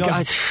 So you-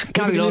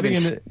 Gabby living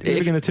Logan.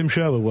 in the Tim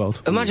Sherwood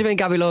world. Imagine being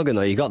Gabby Logan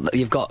though.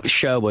 You've got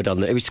Sherwood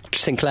on there. It was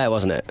Sinclair,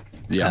 wasn't it?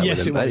 Yeah. Yes,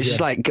 with him. it was, It's just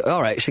yeah. like,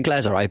 all right,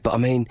 Sinclair's all right, but I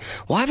mean,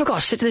 why have I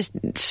got to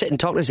sit and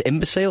talk to this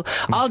imbecile?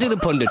 I'll do the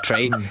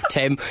punditry.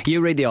 Tim, you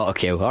read the auto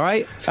cue, all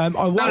right? I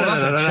No,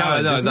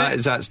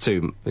 that's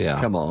too. Yeah.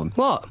 Come on.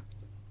 What?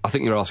 I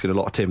think you're asking a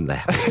lot of Tim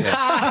there.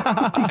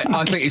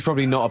 I think he's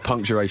probably not a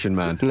punctuation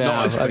man. No,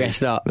 Not I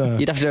guess not.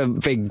 You'd have to have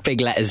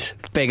big letters,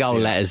 big old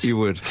letters. You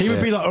would. He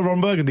would be like a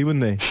Ron Burgundy,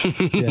 wouldn't he?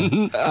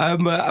 Yeah.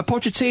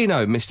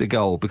 Pochettino missed a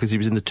goal because he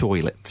was in the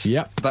toilets.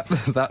 Yep.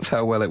 That's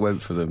how well it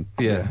went for them.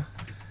 Yeah.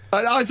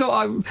 I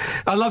thought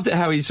I loved it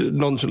how he sort of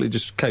nonchalantly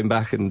just came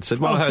back and said,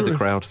 "Well, I heard the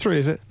crowd." 3,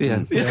 is it?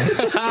 Yeah.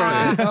 That's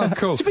right. Oh,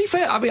 cool. To be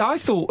fair, I mean, I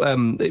thought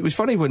it was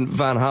funny when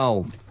Van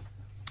Gaal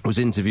was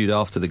interviewed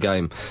after the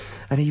game,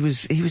 and he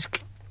was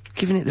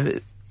giving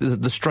it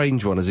the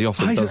strange one, as he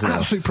often He's does. an now.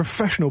 absolute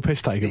professional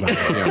piss take about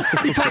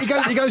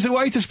it. He goes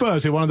away to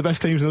Spurs, who are one of the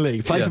best teams in the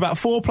league, plays Yeah. about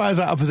 4 players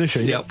out of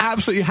position, Yep. gets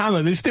absolutely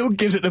hammered, and still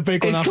gives it the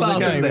big one It's after class, the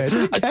game. isn't it?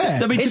 Doesn't care.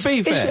 I mean, to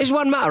be fair, Is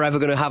Juan Mata ever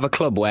going to have a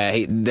club where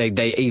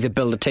they either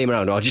build a team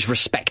around or just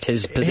respect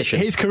his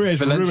position? His career is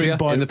Valencia ruined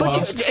by in the the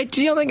past.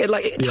 Do you think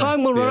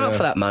time will run out Yeah.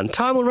 for that man?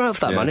 Time will run out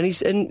for that Yeah. man,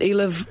 and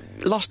he'll have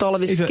lost all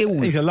of his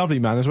skills. He's a lovely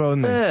man as well,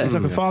 isn't he? Yeah. He's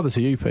like a father to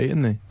you, Pete,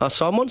 isn't he? I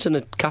saw him once in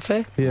a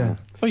cafe. Yeah.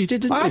 oh, you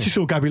did, didn't I you? actually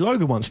saw Gabby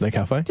Logan once in a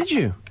cafe. Did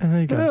you? And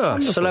there you go. Yeah,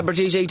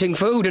 celebrities eating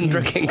food and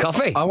drinking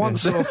coffee. I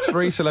once saw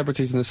 3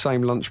 celebrities in the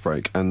same lunch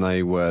break, and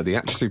they were the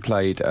actress who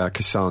played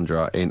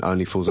Cassandra in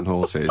Only Fools and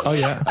Horses. Oh,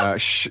 yeah.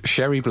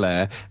 Sherry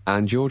Blair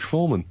and George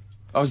Foreman.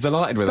 I was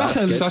delighted with that.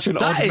 That's Such an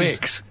that odd is-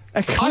 mix.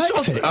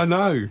 Eclectic. I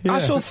know. I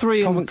saw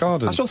 3 Covent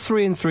Garden. I saw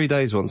 3 in 3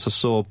 days once. I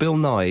saw Bill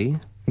Nye.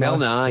 Mel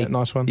Nice. Nye. Yeah,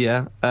 nice one.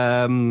 Yeah.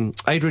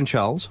 Adrian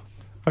Charles.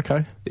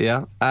 Okay.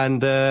 Yeah.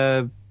 And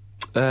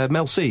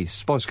Mel C,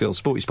 Spice Girls,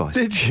 Sporty Spice.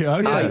 Did you?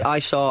 Okay. I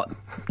saw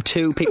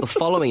 2 people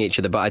following each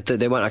other, but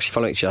they weren't actually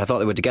following each other. I thought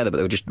they were together, but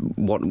they were just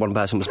one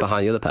person was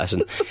behind the other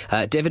person.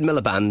 David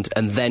Miliband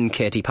and then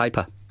Katie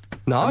Piper.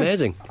 Nice.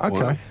 Amazing.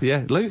 Okay.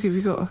 Yeah. Luke, have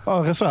you got... Oh,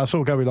 like I said, I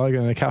saw Gabby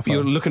Logan in a cafe.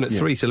 You're looking at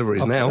 3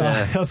 celebrities now.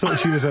 I thought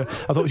she was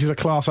a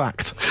class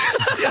act.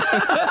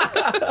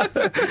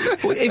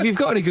 Well, if you've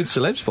got any good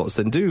celeb spots,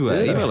 then do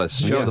email us,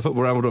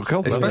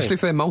 show@thefootballramble.com. Especially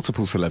if they're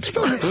multiple celeb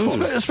stars.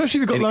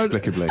 Especially if you've got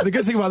Inexplicably. The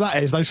good thing about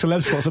that is those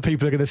celeb spots are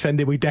people are going to send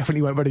in. We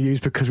definitely won't be able to use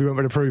because we won't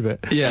be able to prove it.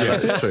 Yeah,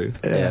 that's true.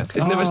 Yeah.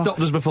 It's never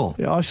stopped us before.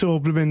 Yeah, I saw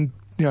blooming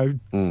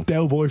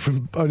Del Boy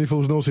from Only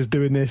Fools and Horses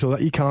doing this or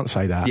that. You can't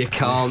say that. You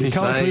can't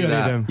say do any of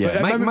them.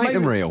 Yeah. But, Make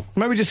them real.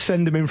 Maybe just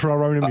send them in for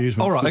our own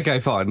amusement. All right, okay,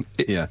 fine.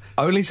 Yeah.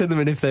 Only send them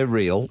in if they're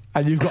real.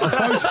 And you've got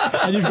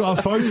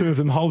a photo of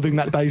them holding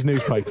that day's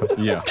newspaper.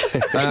 Yeah.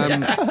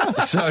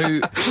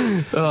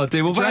 Oh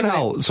dear. Well, Van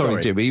Gaal.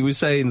 Sorry, Jim. He was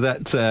saying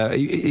that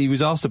he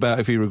was asked about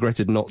if he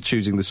regretted not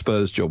choosing the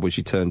Spurs job, which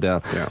he turned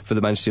down for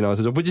the Manchester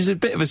United job, which is a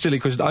bit of a silly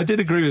question. I did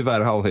agree with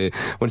Van Gaal here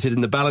when he said,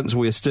 in the balance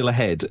we are still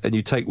ahead, and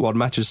you take one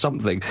match as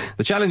something.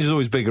 The challenge is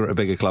always bigger at a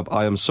bigger club.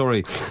 I am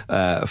sorry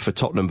for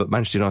Tottenham, but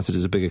Manchester United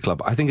is a bigger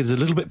club. I think it is a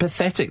little bit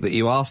pathetic that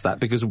you asked that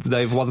because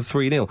they've won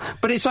 3-0.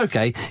 But it's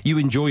okay. You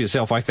enjoy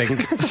yourself, I think.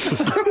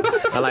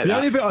 I like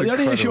the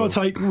only issue I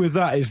take with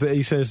that is that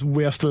he says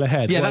we are still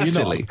ahead. Yeah, that's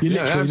silly.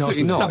 You're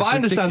literally not. No, but I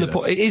understand the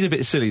point. It is a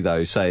bit silly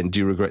though, saying, "Do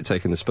you regret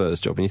taking the Spurs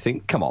job?" And you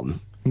think, "Come on."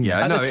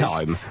 Yeah, at the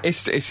time,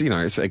 it's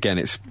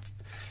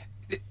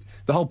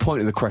the whole point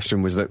of the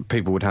question was that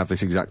people would have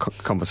this exact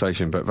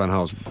conversation, but Van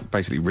Gaal's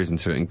basically risen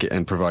to it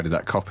and provided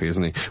that copy,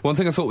 hasn't he? One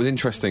thing I thought was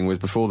interesting was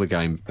before the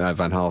game, Van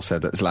Gaal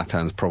said that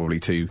Zlatan's probably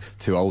too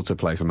old to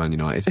play for Man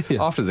United.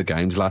 Yeah. After the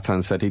game,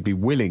 Zlatan said he'd be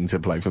willing to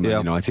play for Man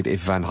United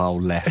if Van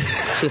Gaal left.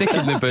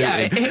 Sticking the boot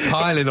in,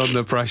 piling on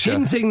the pressure.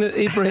 Hinting that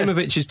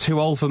Ibrahimovic is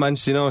too old for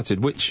Manchester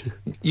United, which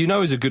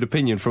is a good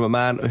opinion from a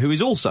man who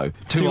is also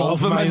too old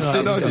for Manchester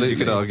United, you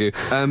could argue.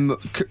 Can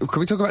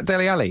we talk about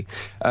Dele Alli?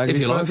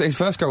 His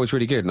first goal was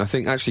really good, and I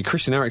think actually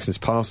Christian Eriksen's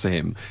pass to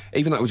him,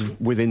 even though it was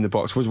within the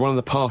box, was one of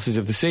the passes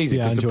of the season,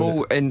 because the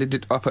ball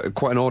ended up at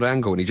quite an odd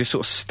angle and he just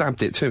sort of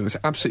stabbed it to him. It was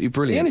absolutely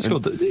brilliant.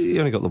 He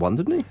only got the one,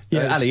 didn't he?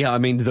 Yeah, Ali, I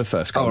mean the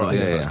first goal.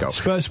 Goal.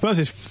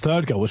 Spurs'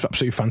 third goal was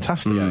absolutely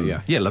fantastic.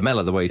 Yeah,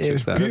 Lamela, the way he took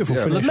that. Beautiful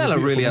finish. Lamela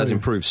really has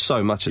improved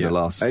so much in the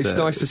last It's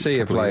nice to see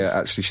a player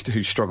actually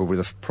who struggled with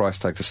a price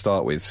tag to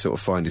start with sort of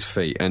find his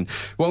feet. And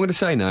what I'm going to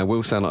say now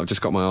will sound like I've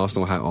just got my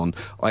Arsenal hat on.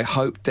 I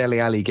hope Dele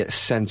Alli gets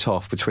sent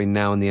off between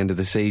now and the end of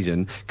the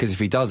season, because if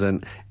he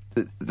doesn't,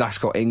 that's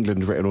got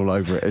England written all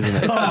over it, isn't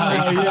it?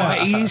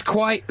 He's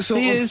quite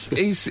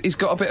he's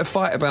got a bit of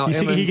fight about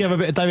him. You think he gave a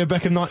bit of David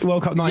Beckham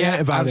World Cup 98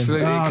 about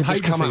absolutely. him? He could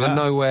just come out of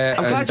nowhere.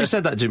 I'm glad you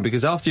said that, Jim,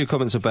 because after your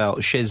comments about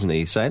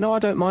Szczesny saying, I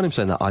don't mind him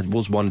saying that, I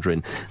was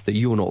wondering that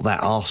you're not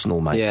that Arsenal,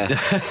 mate. Yeah.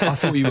 I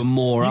thought you were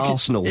more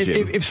Arsenal,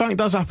 Jim. If something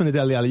does happen to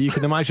Dele Alli, you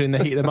can imagine in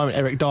the heat of the moment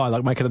Eric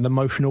Dyer making an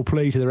emotional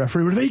plea to the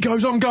referee, well, if he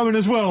goes, I'm going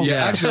as well.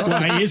 Yeah,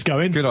 actually, he is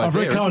going. Good idea, I've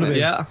read card of it.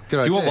 Yeah.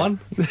 Do you want one?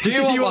 Do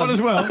you want one as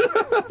well?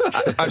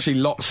 Actually,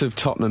 lots of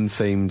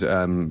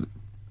Tottenham-themed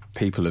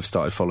people have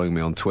started following me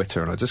on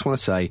Twitter, and I just want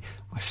to say,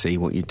 I see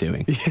what you're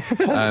doing.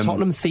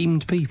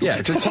 Tottenham-themed people?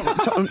 Yeah,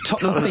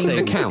 Tottenham-themed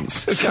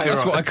accounts.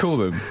 That's what I call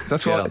them.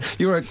 That's what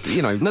you're a,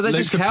 No, they're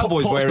just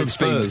Cowboys wearing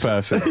Spurs.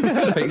 Person.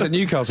 It's a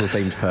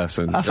Newcastle-themed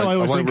person. That's what I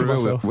always think of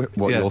myself.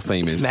 What your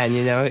theme is. Man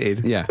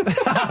United. Yeah. You've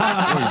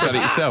got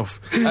it yourself.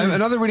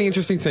 Another really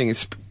interesting thing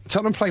is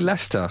Tottenham play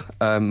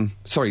Tottenham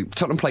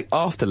play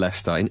after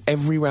Leicester in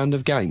every round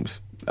of games.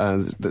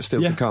 That's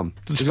still to come.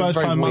 The Spurs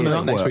play Monday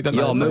night next week, don't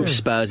they? Your move,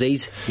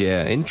 Spursies.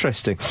 Yeah,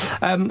 interesting.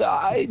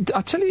 I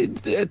tell you,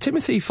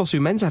 Timothy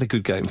Fosu-Mensah had a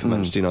good game for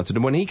Manchester United,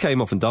 and when he came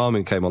off and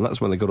Darmian came on,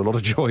 that's when they got a lot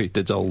of joy,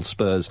 did old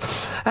Spurs.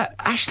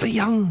 Ashley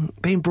Young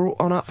being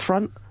brought on up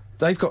front.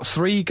 They've got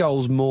 3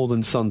 goals more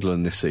than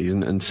Sunderland this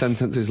season, and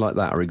sentences like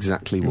that are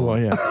exactly why. Well,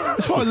 yeah.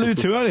 That's what I alluded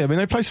to earlier. I mean,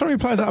 they play so many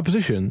players out of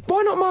position.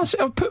 Why not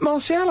put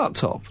Martial up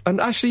top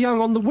and Ashley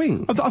Young on the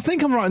wing? I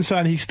think I'm right in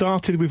saying he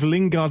started with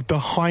Lingard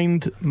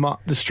behind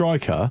the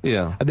striker,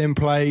 and then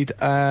played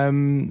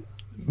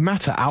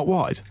Mata out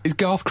wide. Is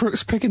Garth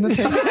Crooks picking the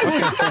team?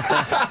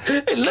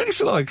 It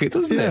looks like it,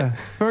 doesn't it? Yeah,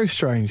 very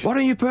strange. Why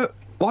are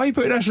you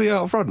putting Ashley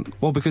out front?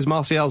 Well, because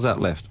Martial's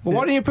out left. Well,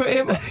 why don't you put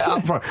him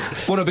up front?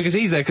 Well, no, because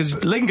he's there, because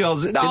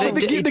Lingard's... Did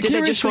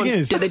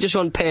they just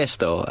want pace,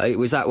 though?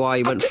 Was that why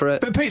he went for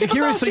it? But Pete, the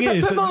curious thing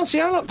is... Put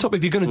Martial up top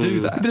if you're going to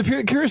do that. But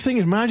the curious thing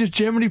is, managers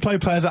generally play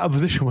players out of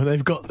position when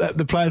they've got...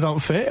 the players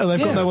aren't fit, or they've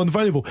got no one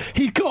available.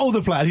 He's got all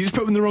the players, he just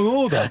put them in the wrong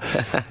order.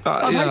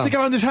 I'd hate to go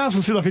around this house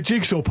and see like a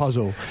jigsaw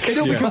puzzle.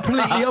 It'll be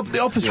completely the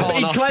opposite. But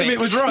he'd claim it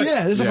was right.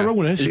 Yeah, there's nothing wrong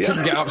with this. You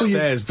couldn't get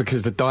upstairs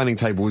because the dining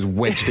table was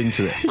wedged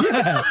into it.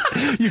 Yeah.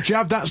 You've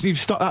jabbed that... You've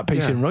stuck that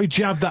piece in, right?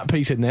 Jab that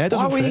piece in there.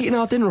 Why are we eating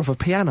our dinner off a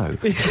piano?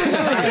 I'd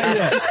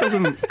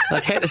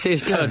hate to see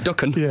his turd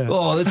ducking. Yeah.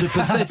 Oh, that's a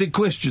pathetic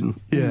question.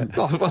 Yeah.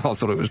 I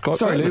thought it was quite...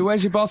 Sorry, Lou,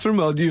 where's your bathroom?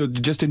 Well, you're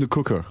just in the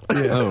cooker.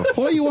 Yeah. Oh.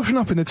 Why are you washing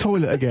up in the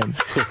toilet again?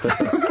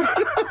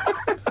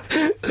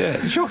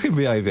 Yeah, shocking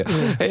behaviour.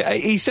 Yeah.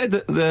 He said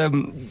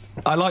that,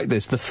 I like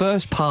this, the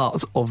first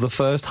part of the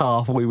first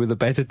half we were the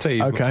better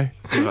team. Okay.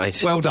 Right.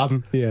 Well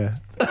done. Yeah.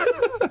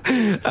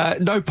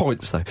 No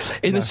points, though.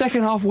 In the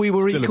second half, we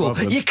were Still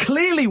equal. You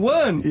clearly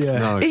weren't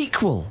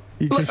equal.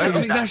 Look, I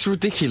mean, that's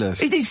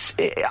ridiculous. It is...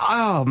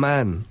 oh,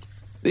 man.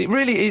 It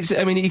really is.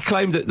 I mean, he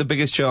claimed that the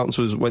biggest chance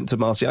went to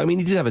Martial. I mean,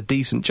 he did have a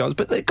decent chance,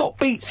 but they got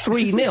beat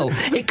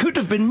 3-0. It could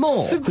have been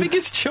more. The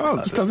biggest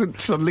chance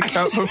doesn't suddenly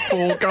count for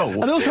 4 goals.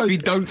 And also, if you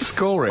don't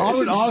score it,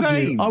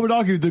 I would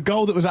argue the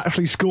goal that was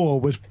actually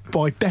scored was,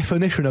 by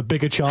definition, a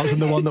bigger chance than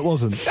the one that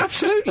wasn't.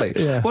 Absolutely.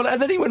 Yeah. Well,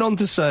 and then he went on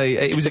to say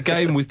it was a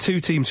game with two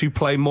teams who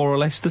play more or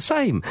less the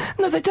same.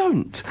 No, they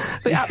don't.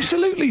 They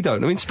absolutely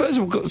don't. I mean, Spurs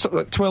have got something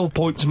like 12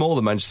 points more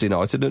than Manchester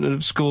United and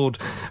have scored,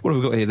 what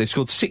have we got here? They've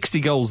scored 60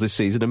 goals this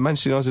season and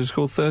Manchester United have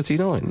scored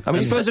 39. I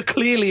mean, Spurs are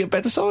clearly a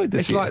better side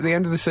this year. It's like the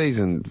end of the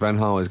season, Van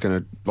Gaal is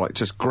going to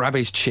just grab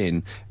his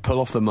chin, pull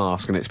off the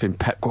mask, and it's been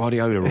Pep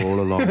Guardiola all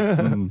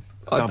along.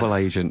 Double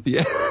agent.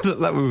 Yeah,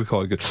 that would be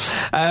quite good.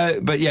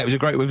 But yeah, it was a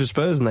great win for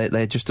Spurs, and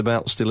they're just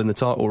about still in the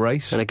title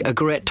race. And a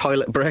great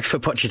toilet break for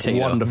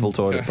Pochettino. Wonderful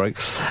toilet break.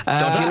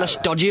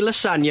 Dodgy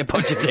lasagna,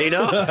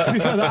 Pochettino. To be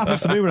fair, that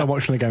happens to me when I'm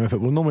watching a game of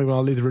football. Normally when I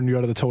leave the room, you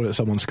go to the toilet,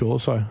 someone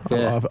scores, so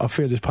I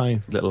feel his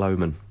pain. Little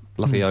omen.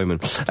 Lucky omen.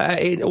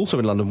 Also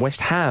in London, West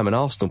Ham and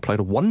Arsenal played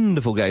a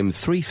wonderful game,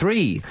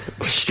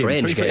 3-3.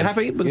 Strange game.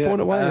 Happy with the point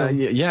away?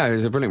 Yeah, it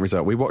was a brilliant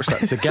result. We watched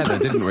that together,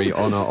 didn't we,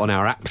 on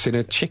our apps in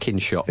a chicken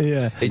shop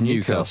in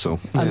Newcastle.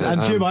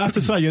 And Jim, I have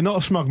to say, you're not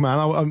a smug man.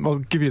 I'll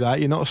give you that.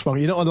 You're not a smug.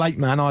 You're not a late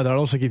man either. I'll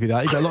also give you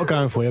that. You've got a lot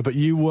going for you, but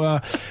you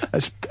were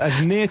as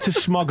near to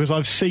smug as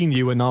I've seen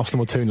you when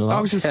Arsenal were 2-0. I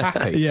was just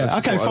happy. Yeah,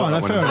 okay,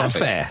 fine. Fair enough. That's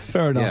fair.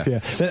 Fair enough,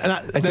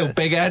 yeah. Until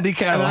Big Andy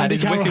Carroll had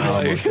his wicked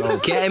way.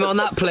 Get him on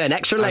that plane.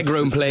 Extra leg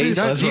room, please.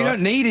 You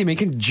don't need him. He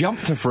can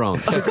jump to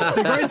France.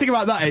 The great thing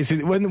about that is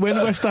when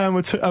West Ham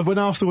were when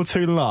Arsenal were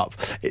 2-0 up,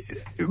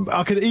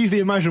 I could easily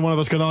imagine one of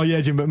us going, "Oh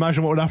yeah, Jim," but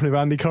imagine what would happen if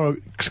Andy Carroll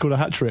scored a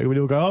hat trick. We'd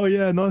all go, "Oh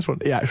yeah, nice one."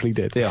 He actually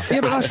did. Yeah,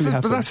 but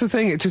that's the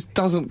thing. It just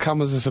doesn't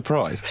come as a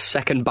surprise.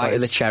 Second bite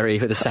of the cherry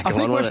for the second one. I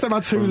think West Ham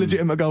had 2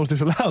 legitimate goals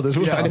disallowed as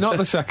well. Yeah, not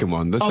the second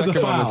one. The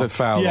second one was a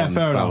foul. Yeah,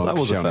 fair enough. That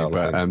was a foul.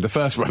 But the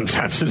first one's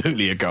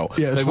absolutely a goal.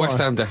 Yeah, West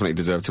Ham definitely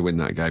deserved to win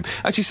that game.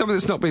 Actually, something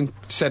that's not been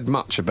said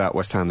much about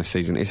West Ham this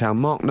season is how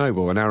Mark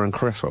Noble and Aaron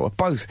Cresswell are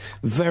both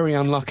very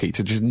unlucky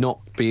to just not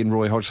be in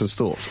Roy Hodgson's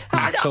thoughts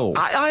at all.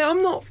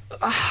 I'm not.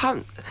 I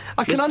can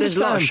understand. There's a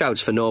lot of shouts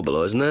for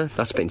Noble, isn't there?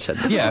 That's been said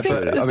before. Yeah,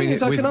 but I mean,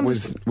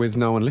 with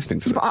no one listening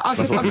to them. I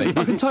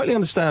can totally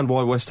understand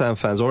why West Ham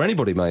fans, or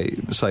anybody may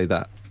say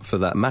that for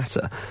that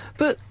matter,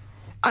 but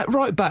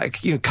right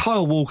back,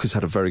 Kyle Walker's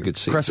had a very good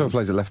season. Cresswell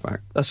plays at left back.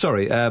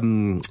 Sorry.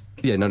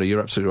 You're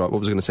absolutely right. What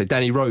was I going to say?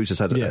 Danny Rose has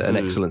had an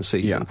excellent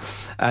season,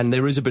 and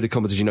there is a bit of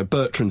competition.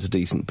 Bertrand's a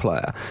decent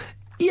player.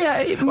 Yeah,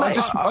 I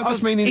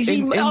just mean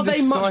are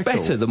they much cycle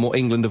better than what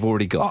England have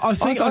already got? I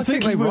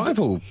think they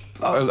rival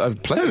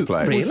plenty of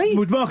players. Really?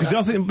 With Marcus,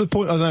 I think the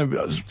point. I don't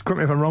know. Correct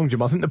me if I'm wrong,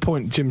 Jim. I think the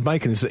point Jim's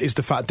making is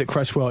the fact that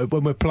Cresswell,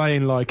 when we're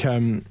playing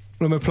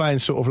when we're playing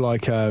sort of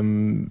like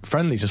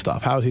friendlies and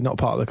stuff, how is he not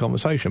part of the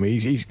conversation? I mean,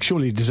 he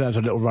surely deserves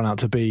a little run out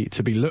to be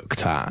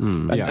looked at.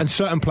 And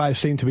certain players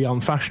seem to be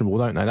unfashionable,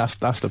 don't they? That's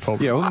the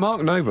problem. Yeah, well,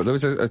 Mark Noble, there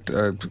was a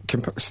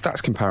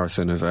stats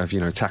comparison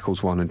of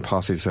tackles won and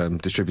passes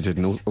distributed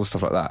and all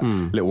stuff like that a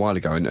little while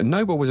ago, and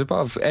Noble was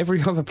above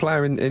every other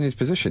player in his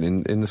position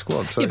in the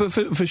squad. So. Yeah, but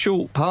for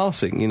short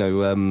passing,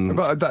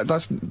 But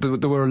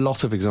there were a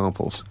lot of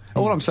examples.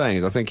 All I'm saying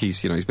is I think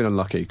he's been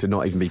unlucky to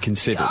not even be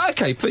considered.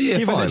 Okay, but yeah,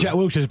 given fine. that Jack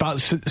Wilshere's about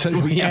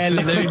essentially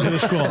airlifted into the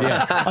squad.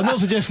 I'm not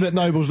suggesting that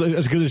Noble's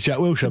as good as Jack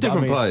Wilshere.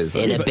 Different players.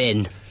 In a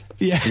bin.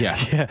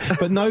 Yeah.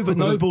 But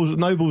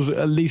Noble's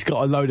at least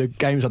got a load of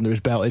games under his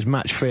belt. He's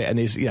match fit and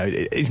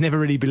he's never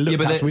really been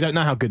looked at. So we don't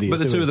know how good he is.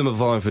 But the two of them are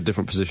vying for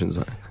different positions,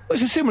 though. Well,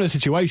 it's a similar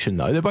situation,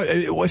 though. They're both,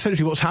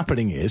 essentially, what's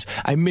happening is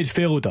a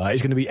midfielder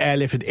is going to be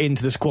airlifted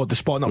into the squad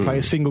despite not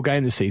playing a single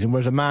game this season,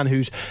 whereas a man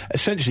who's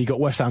essentially got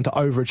West Ham to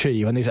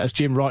overachieve and is, as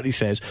Jim rightly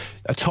says,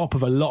 atop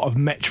of a lot of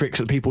metrics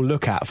that people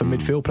look at for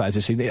midfield players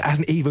this season. It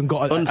hasn't even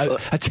got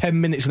a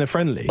 10 minutes in a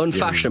friendly.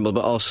 Unfashionable,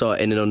 but also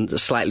in a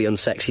slightly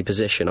unsexy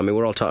position. I mean,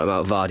 we're all talking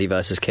about Vardy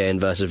versus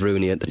Kane versus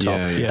Rooney at the top.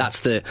 Yeah.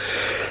 That's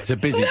it's a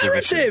busy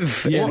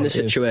narrative in the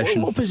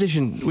situation.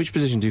 Which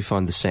position do you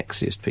find the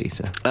sexiest,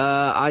 Peter?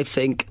 I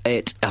think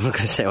I'm not going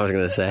to say what I was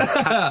going to say.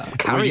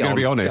 Carry on. Going to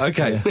be honest.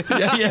 Okay.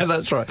 yeah,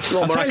 that's right.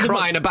 Well, I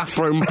cry in a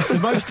bathroom.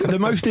 The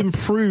most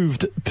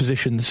improved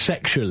position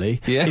sexually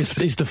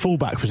is the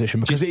fullback position,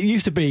 because it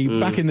used to be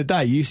back in the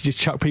day. You used to just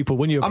chuck people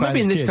when you were playing.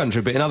 Maybe in this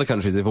country, but in other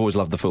countries they've always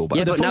loved the fullback.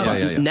 Yeah, but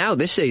now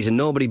this season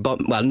nobody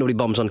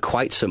bombs on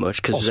quite so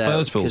much because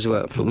Spurs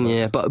fullback.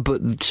 Yeah, but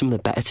some of the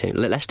better teams,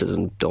 Leicester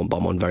don't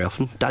bomb on very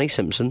often. Danny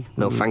Simpson,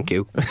 no thank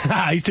you.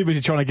 He's too busy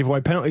trying to give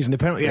away penalties in the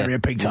penalty area,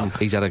 Peter.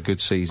 He's had a good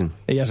season.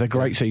 He has a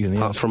great season.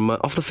 Apart from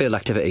off the field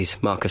activities,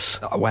 Marcus.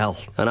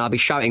 And I'll be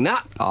shouting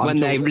that when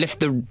they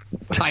lift the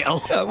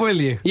title. Will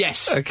you?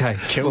 Yes. Okay.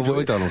 Kill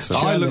Joy Donaldson.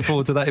 I look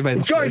forward to that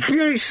immensely. Enjoy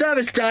community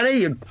service,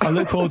 Danny. I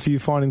look forward to you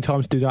finding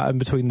time to do that in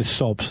between the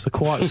sobs, the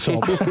quiet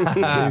sobs.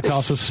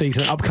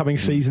 Newcastle's upcoming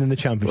season in the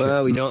Championship.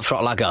 Well, we don't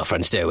throttle our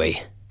girlfriends, do we?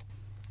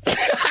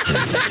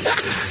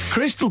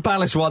 Crystal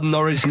Palace won,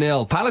 Norwich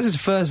 0. Palace's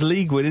first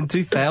league win in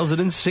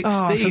 2016.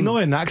 Oh, it's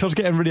annoying that because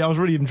I was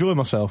really enjoying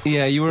myself.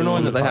 Yeah, you were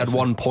annoyed that they had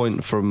 1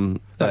 point from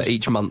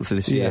each month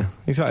this year.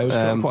 Exactly. It was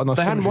quite a nice.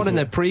 They hadn't won in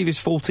their previous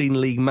 14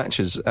 league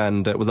matches,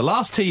 and were the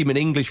last team in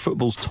English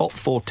football's top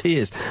 4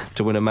 tiers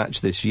to win a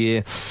match this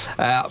year.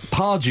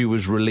 Pardew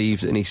was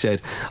relieved, and he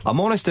said, "I'm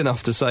honest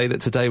enough to say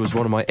that today was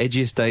one of my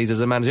edgiest days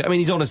as a manager." I mean,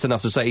 he's honest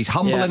enough to say he's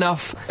humble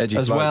enough Edgy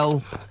as bloke.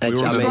 well. We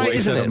were on great,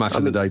 isn't it? match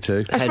of the day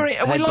too. That's very,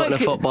 we like a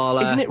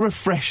footballer. Isn't it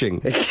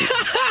refreshing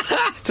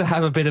to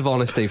have a bit of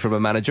honesty from a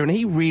manager? And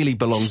he really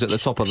belongs at the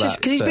top of that.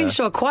 Because he's been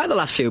so quiet the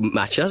last few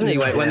matches, hasn't he?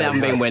 When they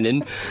haven't been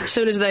winning. As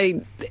soon as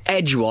they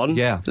edge one,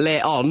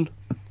 late on.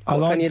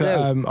 What can you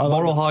do?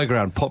 Moral high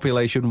ground,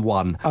 population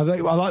 1. I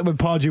like when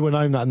Pardew went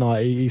home that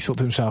night, he thought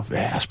to himself,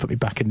 that's put me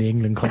back in the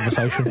England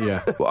conversation.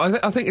 Yeah. Well,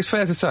 I think it's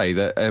fair to say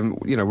that,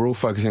 we're all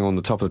focusing on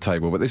the top of the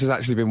table, but this has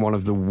actually been one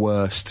of the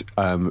worst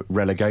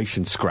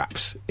relegation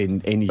scraps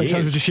in years. In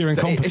terms of just sheer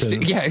incompetence.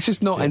 It's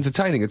just not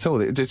entertaining at all.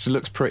 It just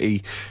looks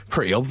pretty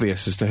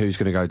obvious as to who's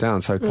going to go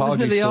down. So Pardew's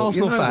isn't it the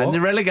Arsenal fan?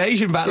 The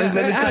relegation battle isn't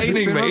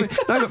entertaining me.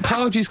 No, but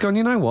Pardew's gone,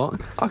 you know what?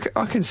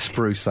 I can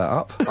spruce that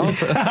up.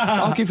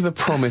 I'll give the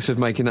promise of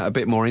making that a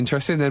bit more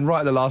interesting. And then right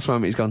at the last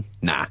moment, he's gone,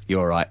 nah,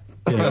 you're all right.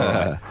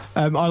 Yeah.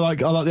 I like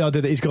the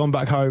idea that he's gone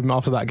back home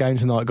after that game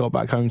tonight, got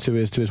back home to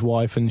his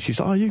wife, and she's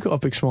like, "Oh, you've got a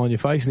big smile on your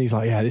face," and he's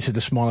like, "Yeah, this is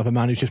the smile of a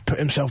man who's just put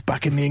himself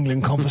back in the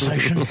England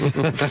conversation."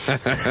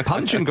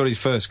 Punchin got his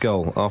first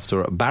goal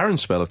after a barren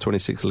spell of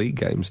 26 league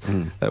games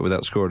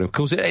without scoring. Of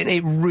course,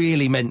 it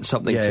really meant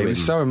something to him. It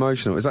was so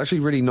emotional. It was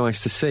actually really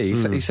nice to see.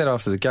 He said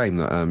after the game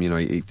that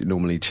he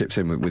normally chips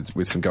in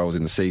with some goals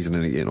in the season,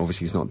 and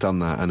obviously he's not done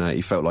that, and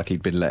he felt like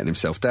he'd been letting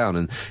himself down.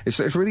 And it's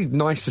really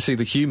nice to see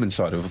the human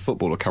side of a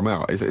footballer come out.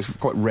 It's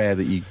quite rare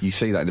that you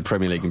see that in the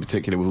Premier League, in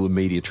particular, with all the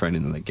media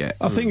training that they get.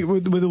 I think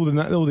with all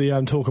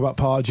the talk about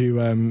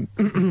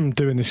Pardew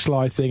doing this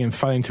slide thing and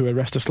failing to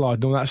arrest a slide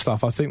and all that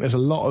stuff, I think there's a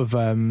lot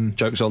of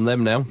jokes on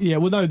them now. Yeah,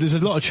 well, no, there's a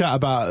lot of chat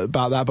about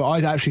that, but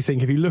I actually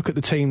think if you look at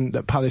the team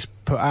that Palace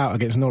put out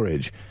against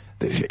Norwich,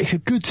 it's a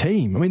good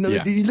team. I mean,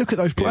 you look at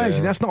those players,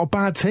 and that's not a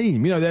bad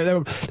team.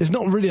 There's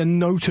not really a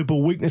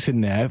notable weakness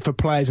in there for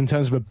players in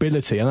terms of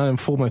ability. I know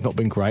Formo's not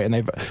been great, and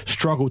they've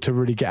struggled to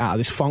really get out of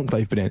this funk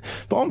they've been in.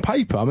 But on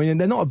paper, I mean,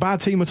 they're not a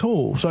bad team at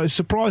all. So it's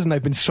surprising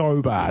they've been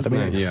so bad. I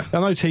mean, I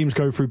know teams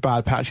go through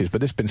bad patches,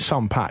 but there's been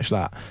some patch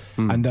that,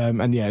 and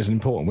it's an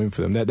important win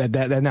for them.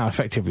 They're now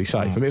effectively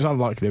safe. I mean, it's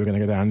unlikely they were going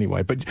to go down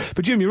anyway. But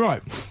Jim, you're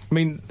right. I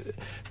mean,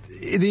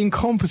 the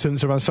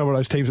incompetence around some of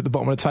those teams at the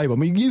bottom of the table. I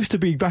mean, it used to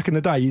be back in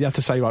the day, you'd have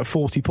to say like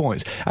 40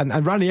 points.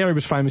 And Ranieri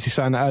was famously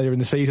saying that earlier in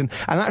the season.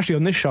 And actually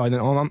on this show and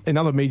in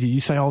other media,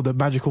 you say, the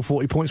magical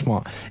 40 points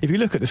mark. If you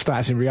look at the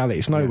stats in reality,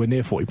 it's nowhere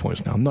near 40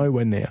 points now.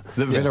 Nowhere near.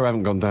 The Villa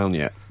haven't gone down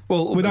yet.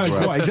 Well,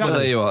 right, exactly. Well,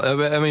 there you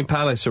are. I mean,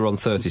 Palace are on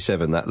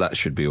 37. That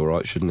should be all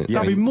right, shouldn't it?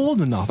 That'd be more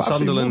than enough.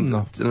 Sunderland,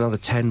 another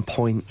 10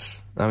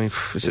 points. I mean,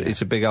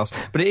 it's a big ask.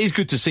 But it is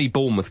good to see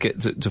Bournemouth get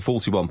to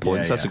 41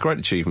 points. That's a great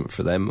achievement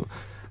for them.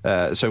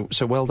 So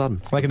well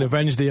done. They can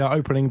avenge the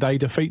opening day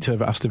defeat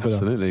of Aston Villa.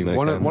 Absolutely.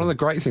 One of the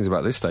great things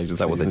about this stage of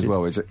the season as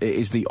well is it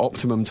is the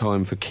optimum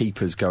time for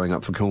keepers going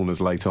up for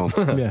corners late on.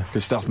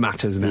 Because stuff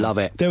matters now. Love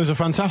it. There was a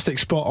fantastic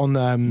spot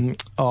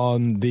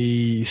on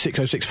the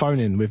 606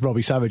 phone-in with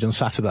Robbie Savage on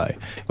Saturday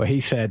where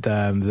he said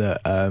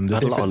that...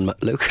 had a lot on,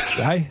 Luke.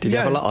 Hey? Did you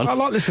have a lot on? I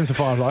like listening to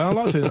Firefly. I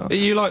like to.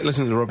 You like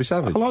listening to Robbie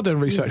Savage? I like doing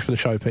research for the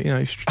show, Pete.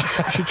 You should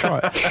try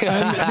it.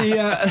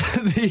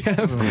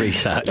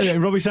 Research.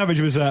 Robbie Savage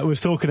was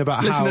talking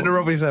about listening to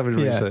Robbie Savage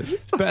research.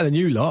 Better than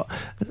you lot.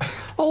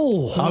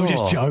 I'm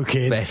just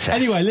joking. Better.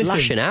 Anyway, listen.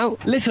 Lashing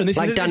out. Listen, this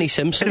like is Danny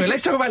Simpson. Anyway,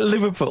 let's talk about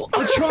Liverpool.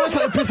 I tried to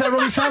take the piss out of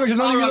Robbie Savage.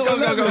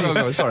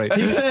 Go. Sorry.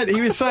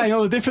 He was saying,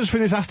 the difference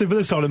between this Aston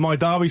Villa side and my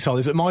Derby side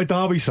is that my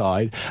Derby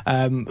side,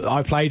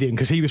 I played him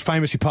because he was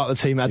famously part of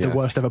the team that had the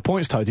worst ever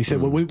points total. He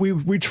said, well,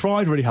 we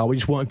tried really hard. We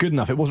just weren't good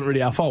enough. It wasn't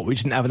really our fault. We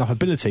just didn't have enough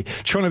ability.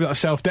 Trying to be like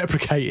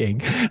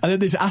self-deprecating. And then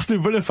this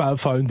Aston Villa fan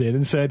phoned in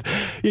and said,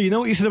 you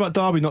know what you said about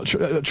Derby not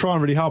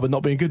trying really hard but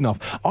not being good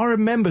enough? I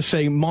remember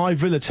seeing my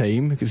Villa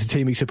team, because the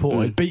team he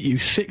supported, beat you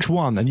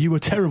 6-1, and you were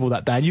terrible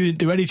that day, and you didn't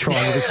do any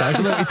trying with the side.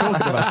 What are you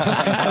talking about?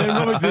 And then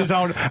Robert did his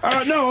own,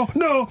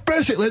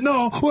 basically,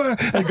 no.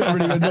 And got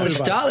really annoyed. At the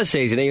start of the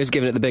season, he was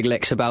giving it the big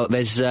licks about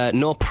there's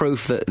no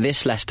proof that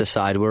this Leicester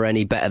side were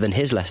any better than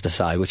his Leicester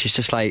side, which is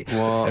just like...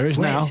 There is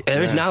now.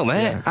 There is now,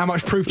 mate. Yeah. How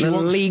much proof do you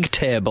want? The league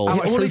table. How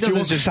much proof do you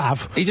want,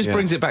 Sav? He just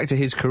brings it back to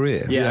his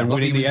career. Yeah, like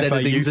winning he the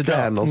FA Youth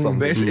Cup or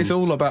something. It's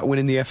all about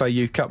winning the FA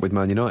Youth Cup with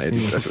Man United.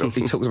 He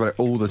talks about it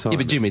all the time. Yeah,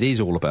 but Jim, it is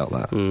all about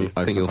that.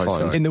 I think you'll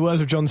find. So. In the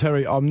words of John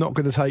Terry, I'm not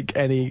going to take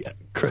any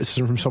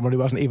criticism from someone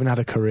who hasn't even had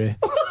a career.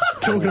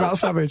 Talking about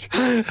Savage.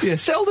 Yeah,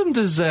 seldom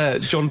does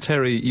John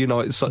Terry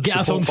unite such get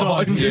us on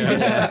side.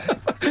 Yeah.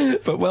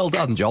 But well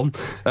done, John,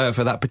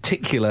 for that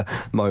particular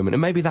moment,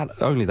 and maybe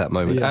only that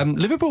moment. Yeah.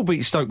 Liverpool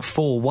beat Stoke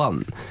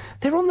 4-1.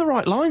 They're on the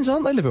right lines,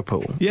 aren't they,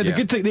 Liverpool? Yeah, the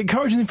good thing, the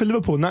encouraging thing for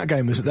Liverpool in that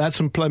game was that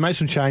they had made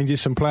some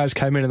changes. Some players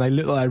came in and they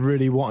looked like they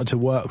really wanted to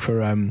work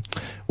for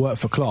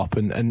Klopp.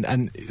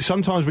 And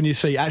sometimes when you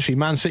see, actually,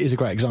 Man City is a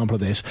great example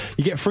of this.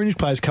 You get fringe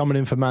players coming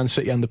in for Man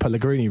City under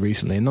Pellegrini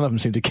recently, and none of them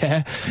seem to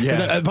care.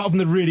 Yeah. Apart from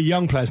the really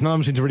young players, none of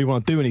them seem to really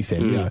want to do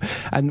anything. You know?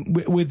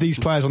 And with these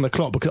players on the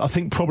clock, because I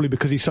think probably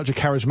because he's such a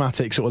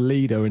charismatic sort of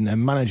leader and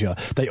manager,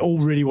 they all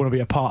really want to be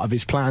a part of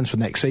his plans for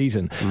next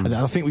season. And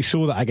I think we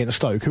saw that against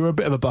Stoke, who are a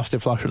bit of a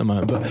busted flush at the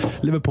moment.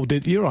 But Liverpool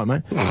did. You're right,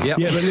 mate. Yep.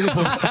 Yeah,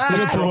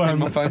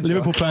 but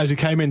Liverpool players who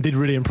came in did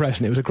really impress,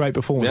 and it was a great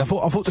performance.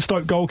 Yep. I thought the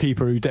Stoke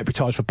goalkeeper who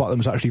deputised for Butland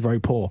was actually very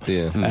poor.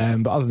 Yeah.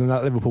 But other than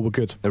that, Liverpool were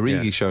good.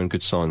 Origi showing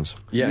good signs.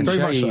 Yeah, and very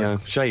much so.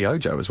 Shea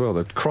Ojo as well.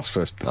 The cross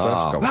first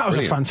goal. That was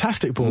a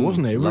fantastic ball,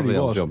 wasn't it? It Lovely really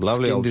old was. job.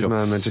 Lovely Skinned old his job.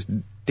 man and just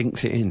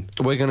dinks it in.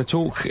 We're going to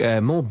talk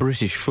more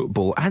British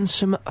football and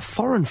some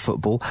foreign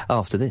football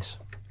after this.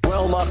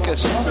 Well,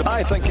 Marcus,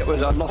 I think it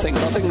was a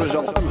 0-0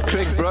 result. I'm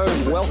Craig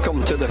Brown.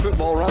 Welcome to the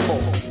Football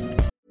Ramble.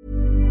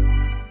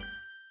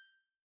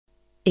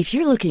 If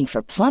you're looking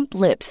for plump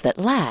lips that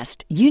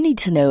last, you need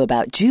to know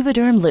about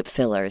Juvederm lip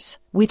fillers.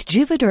 With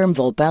Juvederm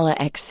Volbella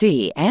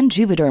XC and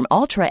Juvederm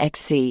Ultra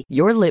XC,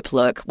 your lip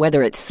look,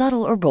 whether it's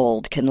subtle or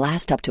bold, can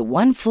last up to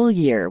 1 full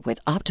year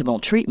with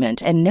optimal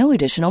treatment and no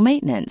additional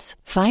maintenance.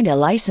 Find a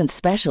licensed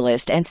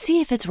specialist and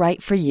see if it's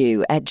right for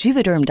you at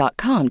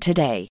Juvederm.com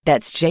today.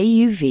 That's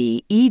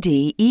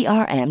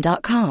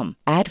JUVEDERM.com.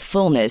 Add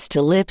fullness to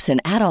lips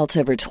in adults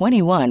over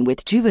 21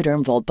 with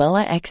Juvederm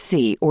Volbella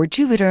XC or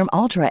Juvederm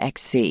Ultra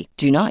XC.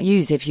 Do not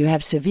use if you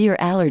have severe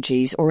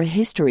allergies or a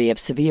history of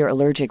severe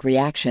allergic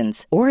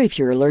reactions, or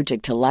if you're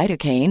allergic to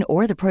lidocaine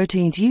or the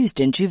proteins used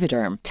in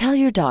Juvederm. Tell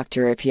your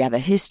doctor if you have a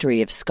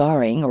history of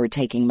scarring or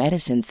taking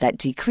medicines that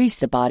decrease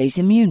the body's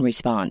immune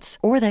response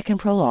or that can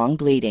prolong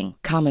bleeding.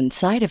 Common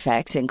side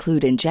effects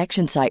include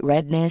injection site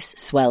redness,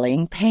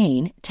 swelling,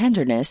 pain,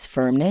 tenderness,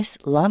 firmness,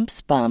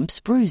 lumps, bumps,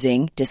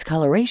 bruising,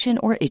 discoloration,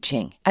 or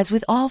itching. As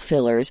with all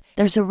fillers,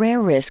 there's a rare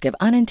risk of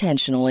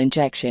unintentional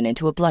injection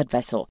into a blood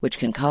vessel, which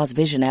can cause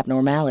vision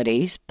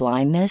abnormalities,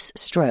 blindness,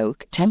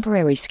 stroke,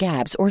 temporary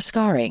scabs, or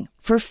scarring.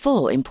 For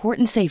full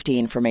important safety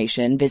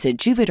information, visit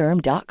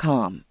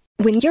Juvederm.com.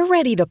 When you're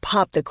ready to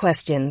pop the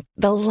question,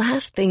 the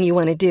last thing you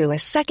want to do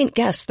is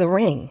second-guess the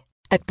ring.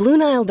 At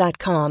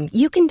BlueNile.com,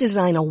 you can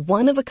design a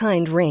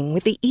one-of-a-kind ring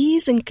with the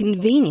ease and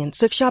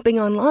convenience of shopping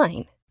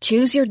online.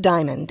 Choose your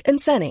diamond and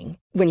setting.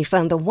 When you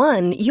find the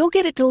one, you'll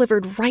get it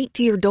delivered right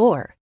to your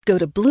door. Go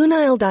to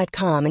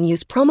BlueNile.com and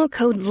use promo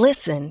code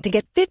LISTEN to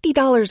get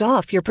 $50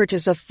 off your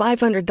purchase of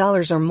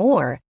 $500 or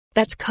more.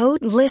 That's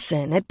code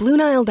LISTEN at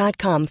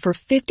BlueNile.com for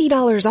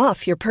 $50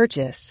 off your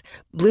purchase.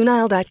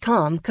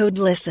 BlueNile.com, code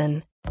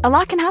LISTEN. A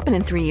lot can happen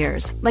in 3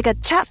 years, like a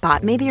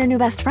chatbot may be your new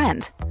best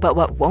friend. But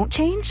what won't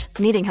change?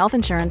 Needing health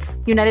insurance.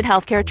 United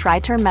Healthcare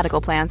Tri-Term Medical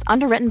Plans,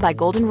 underwritten by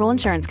Golden Rule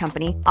Insurance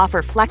Company,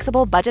 offer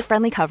flexible,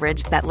 budget-friendly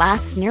coverage that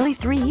lasts nearly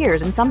 3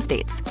 years in some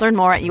states. Learn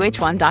more at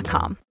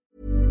UH1.com.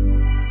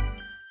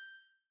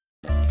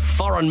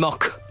 Foreign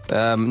muck.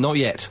 Not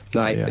yet.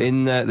 Right.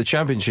 In the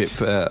Championship,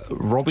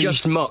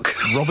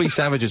 Robbie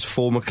Savage's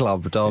former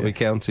club, Derby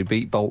County,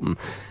 beat Bolton.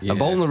 And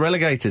Bolton are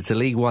relegated to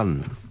League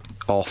One.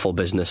 Awful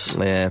business.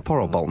 Yeah,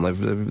 poor old Bolton.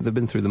 They've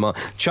been through the mire.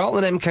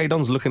 Charlton and MK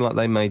Dons looking like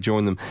they may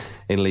join them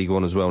in League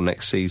One as well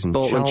next season.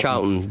 Bolton and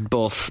Charlton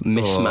both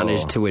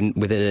mismanaged to win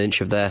within an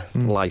inch of their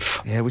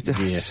life. Yeah,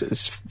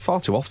 it's far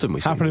too often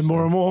we see happening this,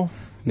 more and more.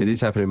 It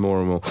is happening more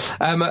and more.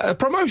 A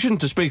promotion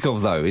to speak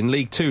of, though, in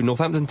League Two.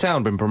 Northampton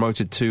Town been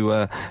promoted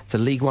to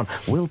League One.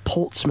 Will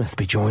Portsmouth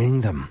be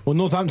joining them? Well,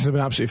 Northampton have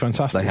been absolutely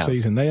fantastic this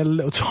season. They had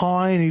a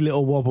tiny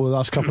little wobble the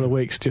last couple of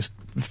weeks, just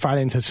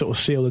failing to sort of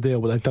seal the deal,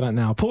 but they've done it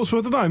now.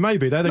 Portsmouth, I don't know,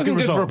 maybe. They had a good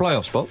result. Good for a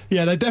playoff spot.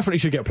 Yeah, they definitely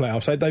should get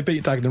playoffs. They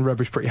beat Dagenham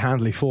Redbridge pretty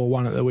handily,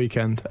 4-1 at the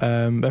weekend.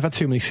 They've had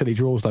too many silly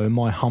draws, though, in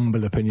my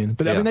humble opinion.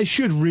 But I mean, they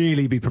should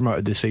really be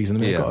promoted this season. I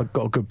mean, they've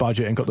got a good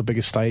budget and got the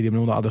biggest stadium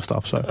and all that other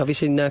stuff. So, have you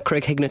seen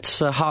Craig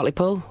Hignett's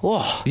Hartlepool?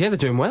 Oh, yeah, they're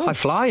doing well. High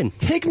flying.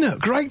 Hignett,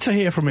 great to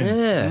hear from him.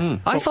 Yeah.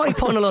 I thought he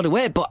put on a lot of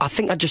weight, but I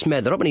think I just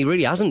made that up, and he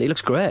really hasn't. He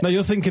looks great. No,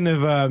 you're thinking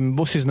of,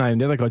 what's his name?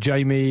 The other guy,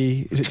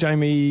 Jamie... Is it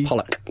Jamie...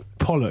 Pollock,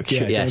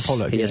 yeah. Yes, Jamie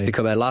Pollock, he has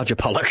become a larger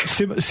Pollock.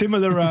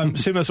 Similar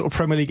sort of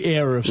Premier League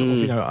era of sort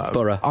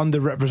of,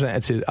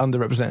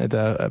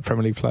 underrepresented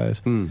Premier League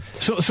players.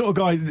 Sort of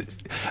guy...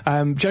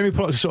 Jamie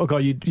Pollock's the sort of guy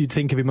you'd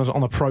think of him as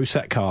on a pro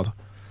set card.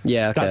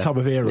 Yeah, okay. That type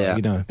of era,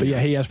 you know. But yeah,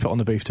 he has put on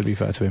the beef, to be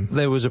fair to him.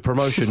 There was a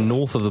promotion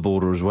north of the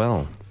border as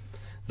well.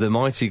 The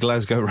mighty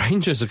Glasgow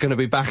Rangers are going to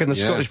be back in the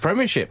Scottish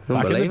Premiership.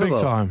 Back in the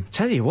big time.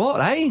 Tell you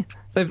what, eh?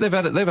 They've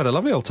had a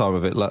lovely old time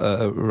of it,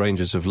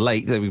 Rangers of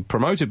late. They've been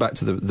promoted back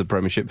to the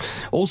Premiership.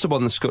 Also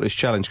won the Scottish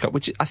Challenge Cup,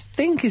 which I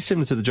think is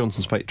similar to the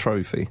Johnson Spate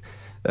Trophy.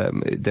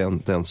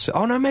 down.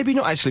 Oh no, maybe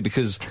not actually,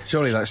 because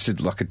surely that's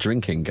like a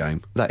drinking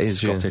game. That is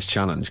Scottish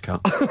Challenge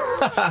Cup.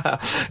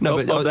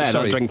 No, but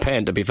they'll drink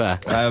paint. To be fair,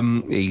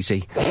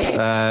 easy.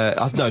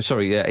 No,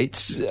 sorry. Yeah,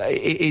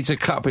 it's a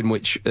cup in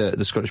which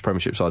the Scottish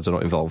Premiership sides are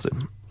not involved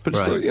in. But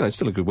it's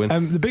still a good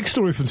win. The big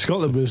story from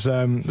Scotland was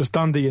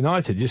Dundee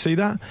United. Did you see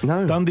that?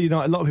 No. Dundee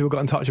United. A lot of people got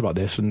in touch about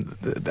this, and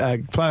a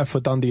player for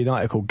Dundee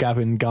United called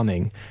Gavin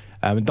Gunning.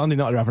 And Dundee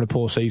United are having a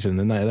poor season,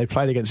 and they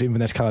played against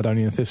Inverness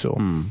Caledonian Thistle,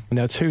 and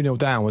they were 2-0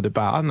 down with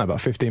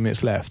about 15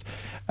 minutes left.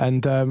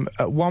 And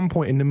at one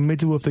point in the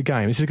middle of the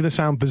game, this is going to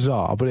sound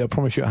bizarre, but I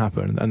promise you it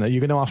happened, and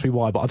you're going to ask me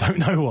why, but I don't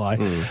know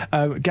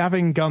why.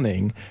 Gavin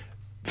Gunning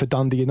for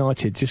Dundee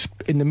United, just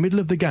in the middle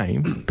of the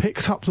game,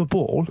 picked up the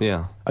ball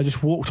and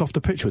just walked off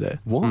the pitch with it.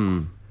 What?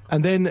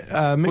 And then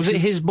was it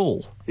his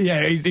ball?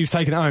 Yeah, he was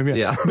taking it home.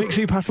 Yeah.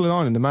 Mixie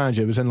Patalinainen, the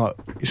manager, was then like,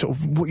 sort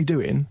of, "What are you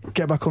doing?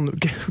 Get back on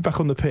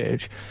the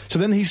pitch." So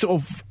then he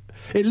sort of.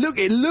 It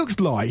looked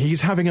like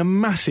he's having a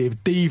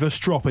massive diva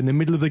strop in the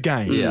middle of the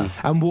game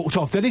and walked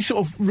off. Then he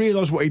sort of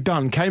realised what he'd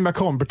done, came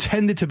back on,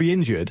 pretended to be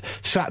injured,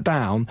 sat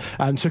down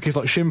and took his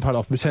shin pad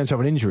off, pretended to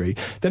have an injury.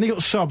 Then he got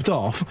subbed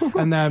off,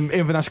 and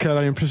Inverness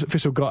Caledonian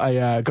Thistle got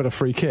a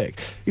free kick.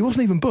 He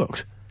wasn't even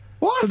booked.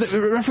 What?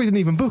 So the referee didn't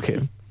even book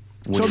him.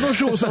 So I'm not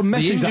sure what sort of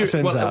message that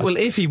sends out. Well,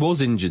 if he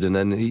was injured and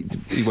then he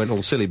went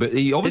all silly, but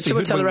he obviously...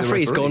 Did someone tell the referee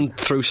he's gone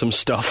through some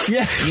stuff?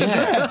 Yeah.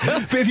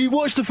 But if you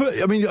watch the footage...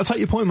 I mean, I'll take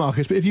your point,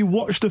 Marcus, but if you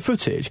watch the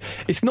footage,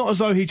 it's not as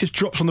though he just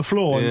drops on the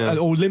floor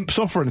or limps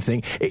off or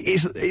anything.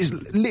 It's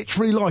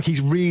literally like he's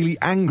really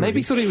angry.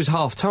 Maybe he thought it was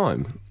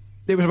half-time.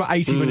 It was about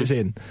 80 minutes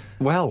in.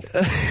 Well...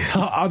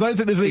 I don't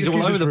think there's any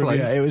excuses all over the place.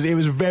 Yeah, it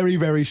was very,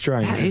 very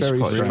strange. That is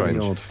quite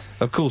strange.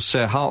 Of course,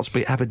 Hearts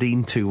beat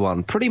Aberdeen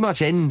 2-1, pretty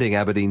much ending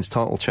Aberdeen's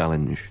title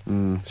challenge.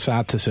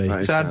 Sad to see.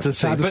 Sad to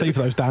see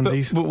for those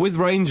dandies. But with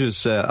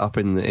Rangers up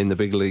in the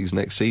big leagues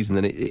next season,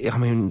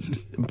 then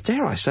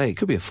dare I say, it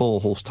could be a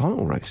 4-horse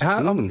title race.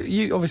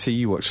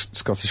 You watch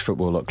Scottish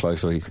football a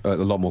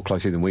lot more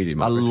closely than we do,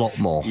 Marcus. A lot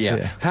more.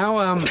 Yeah.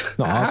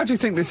 How do you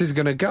think this is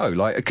going to go?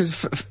 Like, because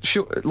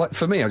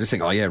for me, I just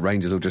think,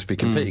 Rangers will just be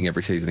competing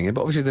every season again.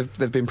 But obviously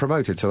they've been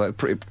promoted, so that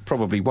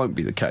probably won't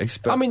be the case.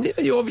 But I mean,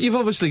 you've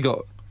obviously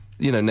got.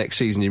 Next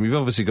season, you've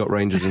obviously got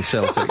Rangers and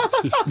Celtic.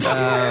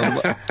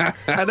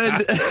 And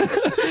then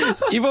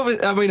you've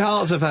obviously,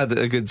 Hearts have had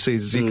a good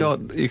season, so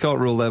you can't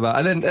rule them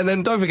out. And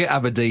then don't forget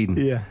Aberdeen.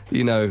 Yeah.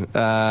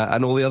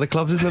 And all the other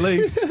clubs in the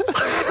league.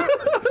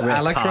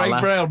 A la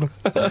Craig Brown.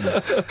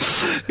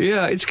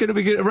 Yeah, it's going to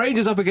be good.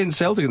 Rangers up against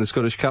Celtic in the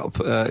Scottish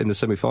Cup in the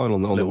semi-final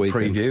on the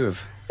weekend. Preview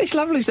of. It's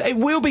lovely. It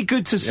will be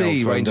good to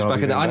see Rangers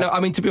back in there. I know.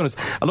 I mean, to be honest,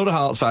 a lot of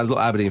Hearts fans, a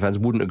lot of Aberdeen fans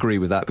wouldn't agree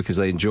with that because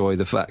they enjoy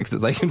the fact that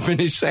they can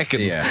finish second.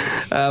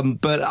 Yeah.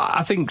 But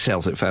I think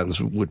Celtic fans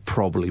would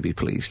probably be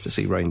pleased to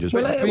see Rangers. Do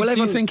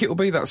you think it will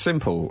be that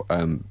simple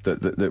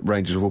that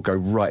Rangers will go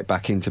right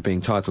back into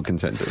being title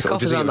contenders?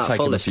 Coffers aren't that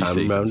full this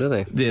time round, do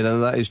they? Yeah,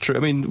 that is true. I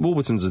mean,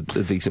 Warburton's a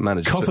decent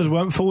manager. Coffers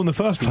weren't full in the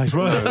first place,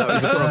 were they? That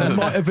was the problem. That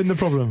might have been the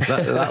problem.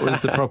 That was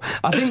the problem.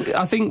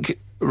 I think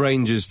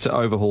Rangers to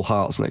overhaul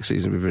Hearts next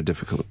season would be very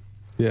difficult.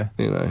 Yeah.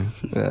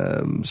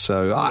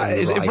 So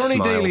if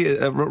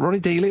Ronnie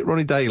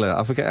Deila,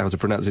 I forget how to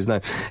pronounce his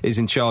name, is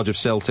in charge of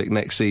Celtic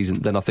next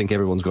season, then I think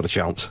everyone's got a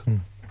chance.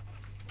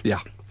 Yeah.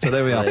 So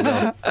there we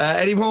are.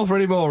 Any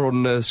more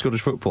on Scottish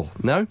football?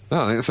 No?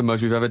 I think that's the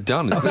most we've ever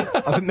done. I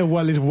think the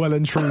well is well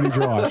and truly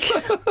dry.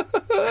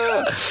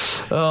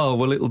 Oh,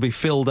 well, it'll be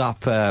filled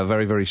up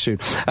very, very soon.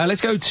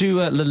 Let's go to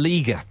La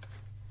Liga.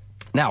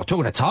 Now,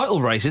 talking of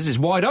title races, it's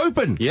wide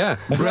open. Yeah.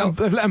 They've let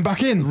them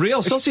back in.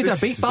 Real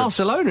Sociedad beat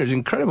Barcelona. It's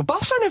incredible.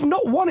 Barcelona have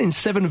not won in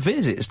 7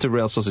 visits to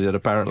Real Sociedad,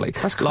 apparently.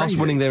 That's crazy. Last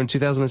winning there in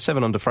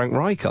 2007 under Frank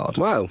Rijkaard.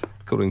 Wow.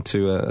 According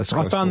to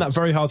Sky I found that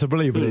very hard to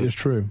believe, but it is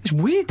true. It's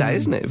weird, that,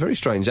 isn't it? Very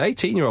strange.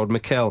 18-year-old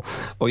Mikel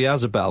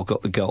Oyarzabal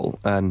got the goal,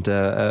 and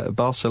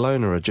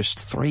Barcelona are just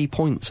 3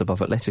 points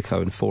above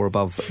Atletico and 4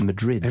 above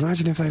Madrid.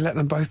 Imagine if they let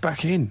them both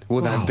back in.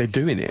 Well, they're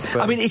doing it.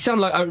 But... I mean, it sounds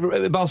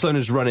like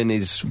Barcelona's running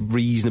is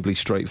reasonably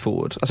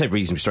straightforward. I say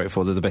reasonably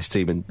straightforward. They're the best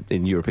team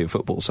in European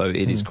football, so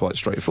it is quite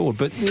straightforward.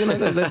 But,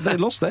 they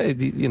lost there.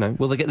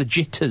 Will they get the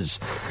jitters?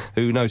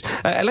 Who knows?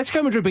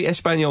 Atletico Madrid beat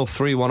Espanyol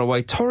 3-1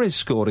 away. Torres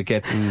scored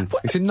again.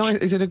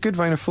 Is it a good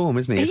vein of form,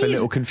 isn't he? It's a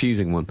little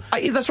confusing one.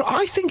 That's right.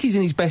 I think he's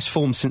in his best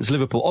form since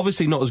Liverpool.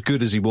 Obviously not as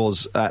good as he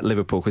was at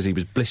Liverpool because he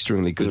was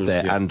blisteringly good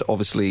there and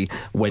obviously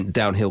went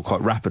downhill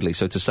quite rapidly.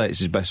 So to say it's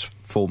his best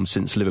form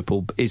since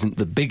Liverpool isn't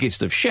the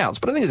biggest of shouts,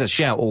 but I think it's a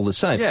shout all the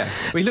same. Yeah.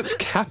 Well, he looks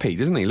happy,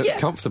 doesn't he? He looks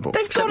comfortable.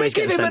 They've got to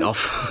give him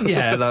off.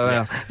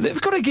 Yeah,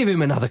 they've got to give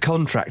him another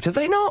contract, have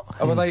they not?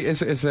 Oh, is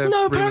there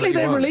no, apparently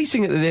they're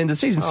releasing it at the end of the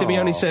season.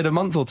 Simeone said a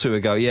month or two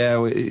ago,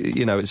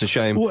 it's a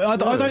shame. Well,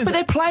 but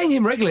they're playing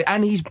him regularly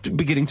and he's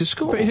beginning to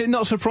score. But is it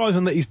not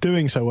surprising that he's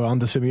doing so well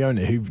under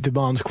Simeone, who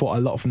demands quite a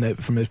lot from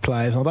his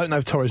players? And I don't know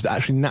if Torres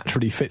actually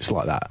naturally fits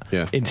like that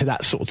into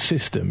that sort of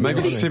system.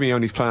 Maybe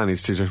Simeone's plan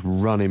is to just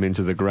run him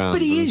into the ground.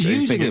 But he is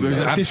using him. There's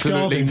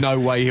absolutely no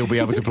way he'll be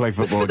able to play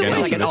football again.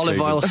 It's like an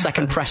olive oil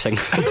second pressing.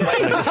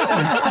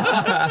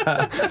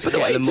 But the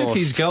way he took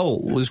his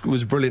goal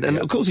was brilliant. And,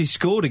 of course, he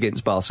scored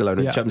against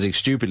Barcelona in the Champions League,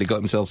 stupidly got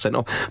himself sent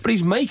off. But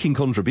he's making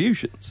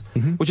contributions,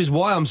 which is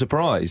why I'm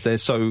surprised they're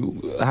so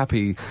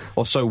happy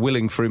or so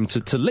willing for him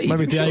to leave.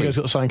 Maybe Diego's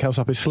got something else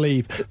up his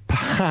sleeve.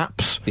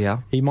 Perhaps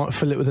he might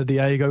fill it with a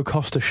Diego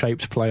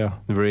Costa-shaped player.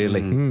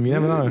 Really? You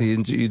never know.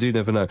 You do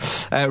never know.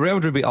 Real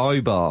Madrid beat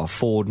Eibar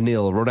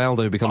 4-0.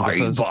 Ronaldo becomes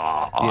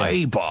Eibar.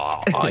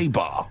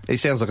 It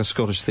sounds like a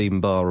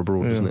Scottish-themed bar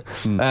abroad, doesn't it?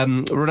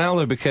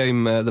 Ronaldo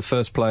became the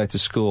first player to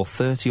score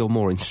 30 or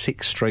more in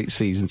 6 straight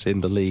seasons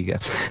in La Liga.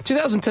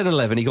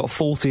 2010-11, he got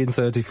 40 and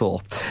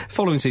 34.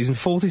 Following season,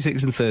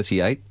 46 and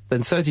 38,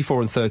 then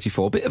 34 and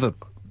 34. Bit of a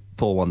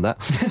poor one,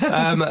 that.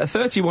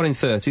 31 in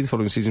 30 the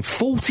following season,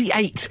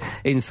 48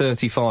 in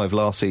 35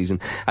 last season,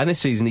 and this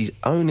season he's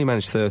only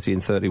managed 30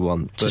 in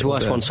 31. It's his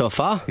worst one so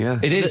far. Yeah,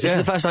 Is it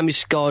the first time he's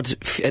scored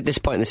at this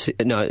point in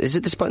the no, is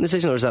it this point in the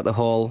season, or is that the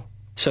whole?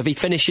 So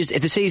if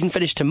the season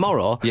finished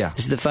tomorrow, this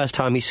is the first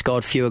time he's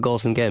scored fewer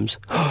goals than games.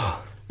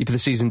 But the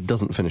season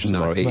doesn't finish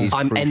tomorrow. I'm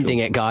crucial. Ending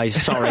it, guys.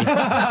 Sorry.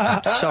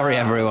 Sorry,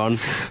 everyone.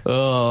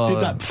 Did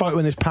that photo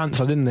in his pants,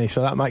 didn't he?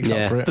 So that makes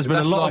up for it. There's been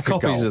a lot of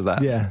copies of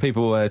that. Yeah.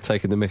 People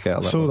taking the mick out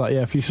of that. Saw that,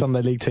 a few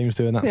Sunday League teams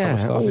doing that sort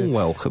of stuff. All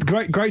welcome.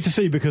 Great to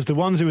see, because the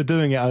ones who are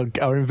doing it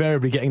are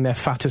invariably getting their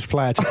fattest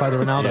player to play the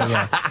Ronaldo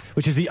role,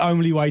 which is the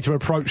only way to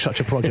approach such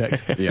a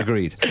project.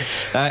 Agreed.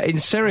 In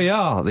Serie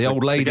A, the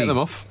old lady... To get them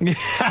off.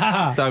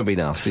 Don't be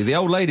nasty. The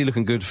old lady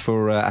looking good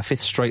for a 5th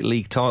straight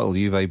league title.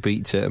 Juve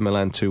beat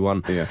Milan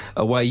 2-1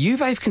 away. Juve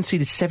have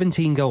conceded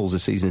 17 goals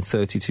this season in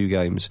 32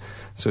 games,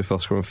 so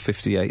far scoring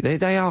 58.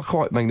 They are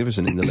quite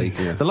magnificent in the league.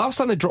 The last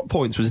time they dropped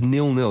points was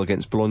 0-0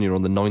 against Bologna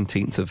on the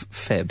 19th of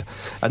Feb,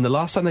 and the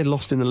last time they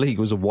lost in the league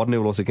was a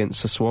 1-0 loss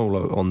against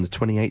Sassuolo on the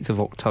 28th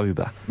of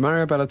October.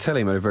 Mario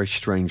Balotelli made a very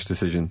strange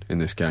decision in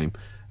this game.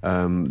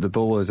 The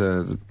ball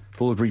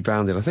had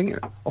rebounded, I think,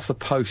 off the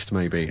post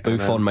maybe.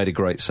 Buffon made a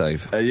great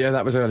save.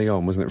 That was early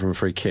on, wasn't it, from a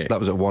free kick? That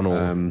was at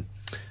 1-1.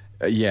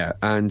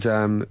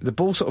 The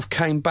ball sort of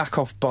came back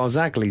off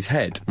Barzagli's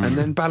head, and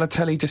then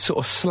Balotelli just sort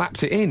of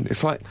slapped it in.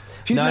 It's like,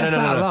 if you left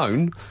that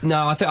alone...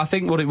 No, I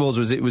think what it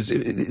was there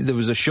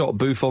was a shot,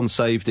 Buffon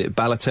saved it,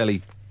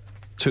 Balotelli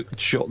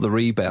shot the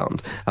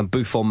rebound, and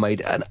Buffon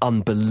made an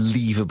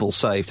unbelievable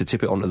save to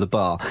tip it onto the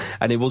bar,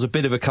 and it was a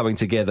bit of a coming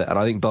together, and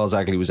I think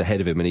Barzagli was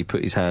ahead of him, and he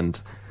put his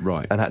hand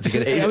and had to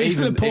get it. It was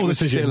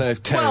still a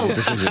terrible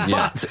decision.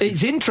 But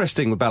it's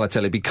interesting with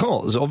Balotelli,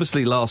 because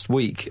obviously last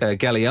week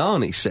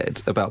Galliani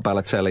said about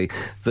Balotelli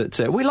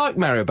that we like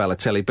Mario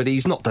Balotelli, but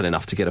he's not done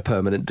enough to get a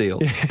permanent deal.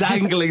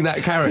 Dangling that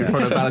carrot in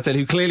front of Balotelli,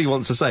 who clearly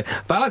wants to say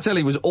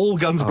Balotelli was all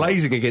guns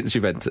blazing against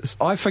Juventus.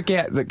 I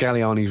forget that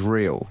Galliani's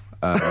real.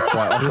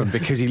 Quite often,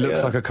 because he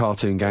looks like a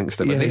cartoon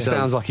gangster, but this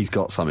sounds like he's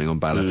got something on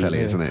Balotelli,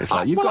 isn't it? It's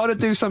like, you've got to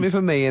do something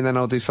for me, and then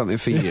I'll do something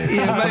for you.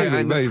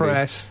 Maybe. The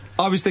press.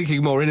 I was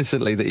thinking more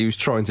innocently that he was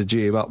trying to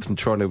G him up and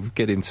trying to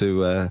get him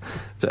to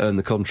earn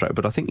the contract,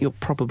 but I think you're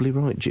probably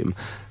right, Jim,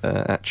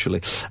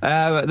 actually.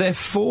 Their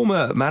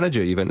former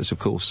manager, Juventus, of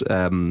course,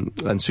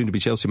 and soon-to-be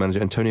Chelsea manager,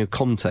 Antonio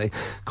Conte,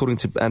 according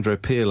to Andrea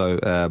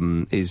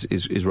Pirlo,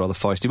 is rather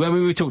feisty. Well,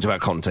 we talked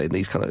about Conte in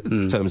these kind of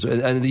terms,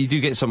 and you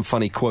do get some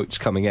funny quotes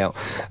coming out,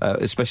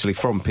 especially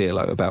from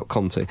Pirlo, about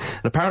Conte. And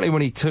apparently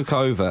when he took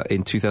over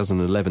in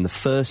 2011, the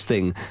first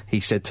thing he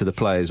said to the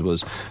players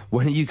was,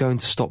 "When are you going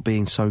to stop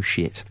being so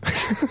shit?"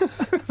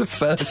 The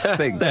first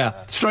thing. Yeah,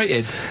 straight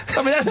in.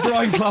 I mean, that's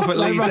Brian Clough at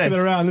Leeds. Like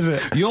around, is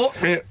it? You're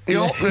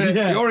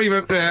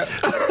even...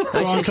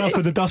 Brian Clough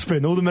with the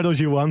dustbin. All the medals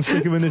you won,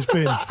 stick them in this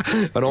bin.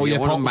 And all your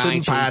pots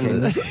and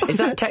pans. Is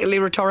that technically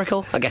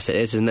rhetorical? I guess it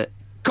is, isn't it?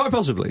 Quite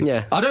possibly.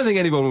 Yeah. I don't think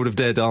anyone would have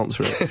dared to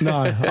answer it. No,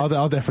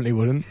 I definitely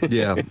wouldn't.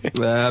 Yeah.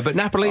 But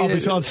Napoli...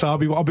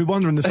 I'll be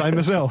wondering the same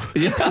myself.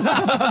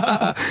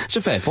 Yeah. It's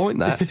a fair point,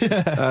 that.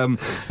 Yeah.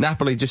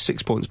 Napoli just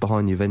 6 points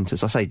behind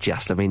Juventus. I say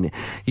just, I mean,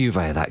 Juve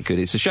are that good.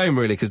 It's a shame,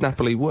 really, because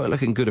Napoli were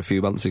looking good a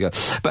few months ago.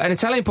 But an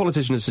Italian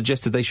politician has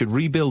suggested they should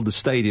rebuild the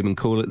stadium and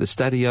call it the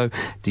Stadio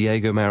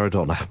Diego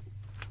Maradona.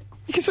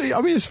 You can see, I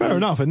mean, it's fair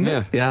enough, isn't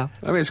it? Yeah.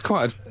 I mean, it's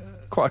quite a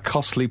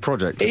costly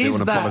project to do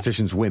on a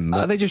politician's whim.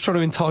 Are they just trying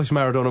to entice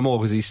Maradona more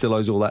because he still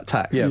owes all that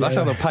tax? Yeah, that's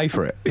how they'll pay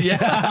for it.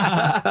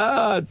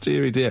 Yeah.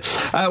 Deary dear.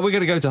 We're going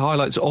to go to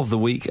highlights of the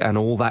week and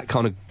all that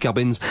kind of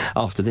gubbins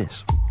after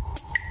this.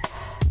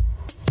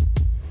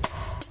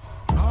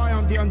 Hi,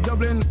 I'm Dion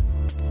Dublin,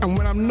 and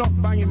when I'm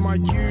not banging my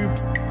cube,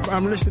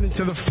 I'm listening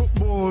to the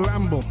Football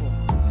Ramble.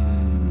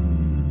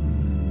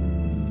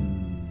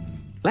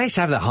 Let's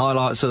have the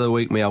highlights of the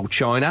week, me old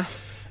China.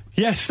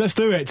 Yes, let's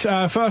do it.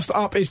 First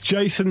up is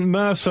Jason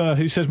Mercer,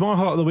 who says, my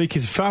highlight of the week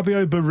is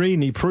Fabio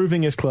Borini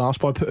proving his class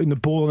by putting the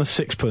ball on a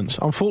sixpence.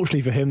 Unfortunately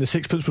for him, the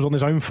sixpence was on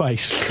his own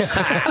face.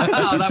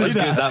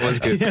 That was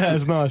good. Yeah, it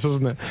was nice,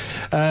 wasn't it?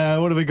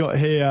 What have we got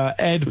here?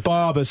 Ed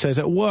Barber says,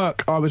 at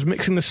work, I was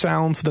mixing the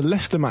sound for the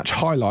Leicester match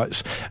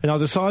highlights, and I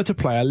decided to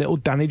play a little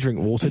Danny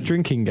Drinkwater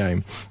drinking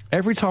game.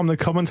 Every time the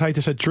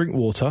commentator said drink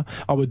water,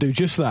 I would do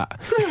just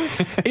that.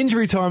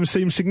 Injury time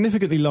seems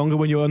significantly longer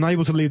when you're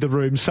unable to leave the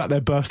room, sat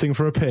there bursting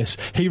for a piss. Chris.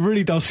 He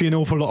really does see an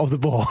awful lot of the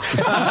ball.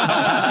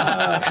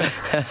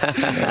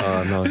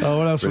 Nice.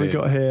 What else have we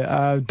got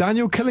here?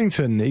 Daniel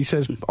Killington, he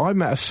says, I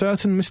met a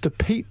certain Mr.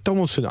 Pete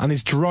Donaldson and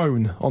his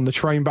drone on the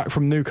train back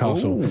from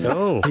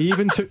Newcastle. He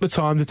even took the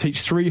time to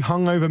teach 3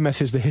 hungover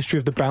messes the history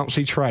of the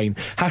bouncy train.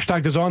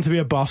 # designed to be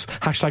a bus,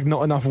 #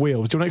 not enough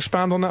wheels. Do you want to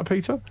expand on that,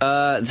 Peter?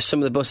 Some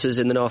of the buses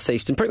in the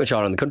northeast, and pretty much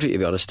all around the country, to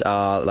be honest,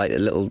 are like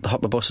little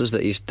hopper buses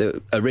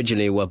that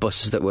originally were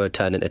buses that were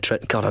turned into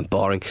God, I'm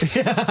boring.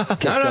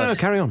 No,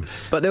 carry on.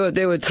 But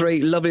they were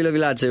 3 lovely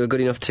lads who were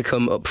good enough to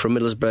come up from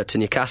Middlesbrough to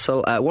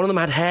Newcastle. One of them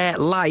had hair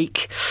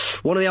like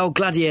one of the old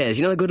gladiators.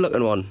 You know the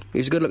good-looking one? He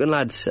was a good-looking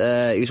lad.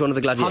 He was one of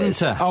the gladiators.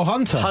 Hunter. Oh,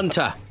 Hunter.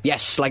 Hunter.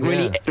 Yes, like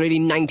really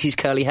 90s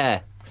curly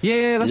hair.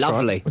 Yeah, that's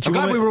lovely. Right. I'm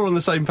glad we were all on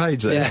the same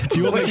page there. Yeah. Do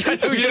you want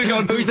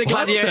who's the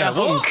gladiator?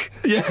 Hunk?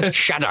 Yeah.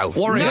 Shadow.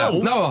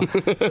 Warrior. No.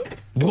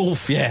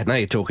 Wolf. Yeah. Now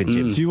you're talking,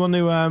 Jim. Do you want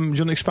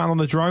to expand on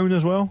the drone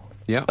as well?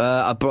 Yeah.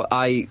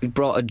 I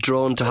brought a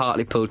drone to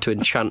Hartlepool to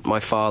enchant my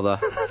father,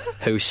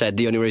 who said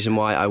the only reason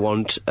why I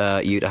want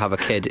you to have a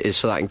kid is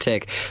so that I can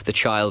take said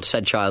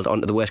child,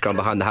 onto the waste ground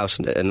behind the house,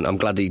 and I'm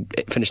glad he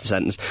finished the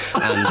sentence,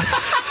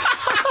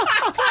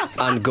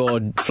 and go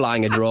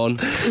flying a drone.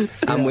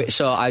 And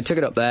so I took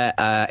it up there.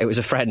 It was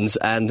a friend's,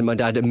 and my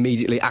dad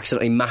immediately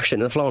accidentally mashed it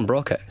in the floor and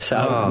broke it.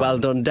 So well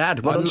done, Dad.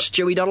 Well done,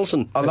 Stewie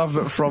Donaldson. I love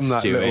that from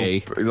that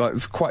little,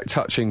 quite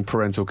touching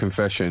parental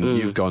confession,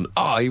 you've gone,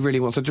 he really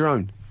wants a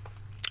drone.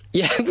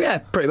 Yeah,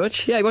 pretty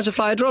much. Yeah, he wants to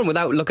fly a drone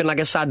without looking like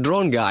a sad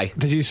drone guy.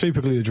 Did you super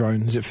glue the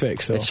drone? Is it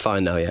fixed? Or? It's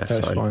fine now, yeah.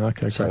 It's fine.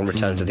 Okay, so I can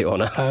return to the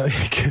owner.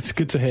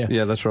 Good to hear.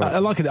 Yeah, that's right. I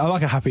like it. I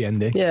like a happy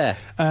ending. Yeah.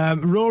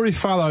 Rory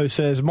Fallow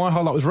says, my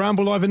highlight was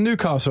Ramble Live in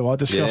Newcastle. I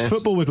discussed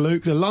football with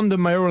Luke, the London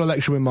mayoral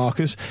election with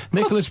Marcus,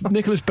 Nicholas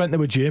Bentner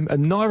with Jim,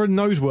 and Nyron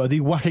Noseworthy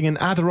whacking an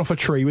adder off a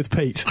tree with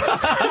Pete.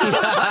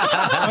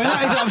 I mean,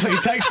 that is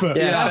absolutely textbook.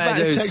 Yeah,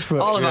 that is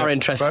textbook. All of our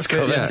interests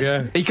covered.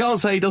 Yeah. He can't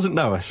say he doesn't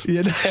know us.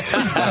 Yeah.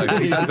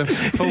 He's had the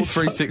full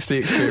 360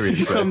 experience.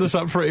 He summed us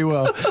up pretty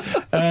well.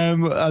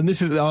 And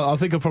this is, I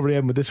think I'll probably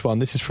end with this one.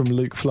 This is from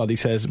Luke Flood. He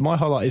says, my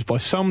highlight is by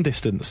some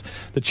distance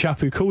the chap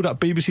who called up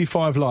BBC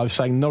 5 Live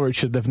saying Norwich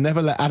should have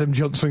never let Adam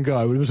Johnson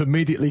go and was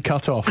immediately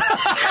cut off.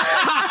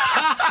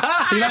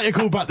 He later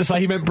called back to say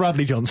he meant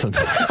Bradley Johnson.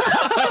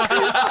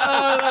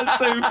 That's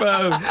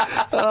superb.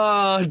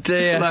 Oh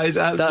dear,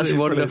 that's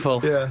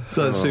wonderful. Yeah,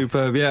 that's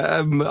superb.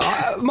 Yeah, one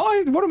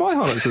of my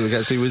highlights of the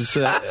actually was.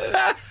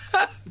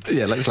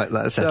 Yeah, let's let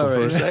that settle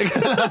for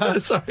a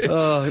sec. Sorry.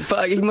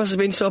 But he must have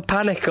been so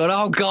panicked.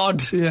 Oh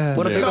God! Yeah,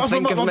 what do people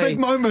think of me? My big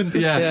moment.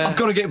 Yeah, I've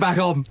got to get back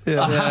on.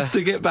 Yeah. I have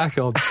to get back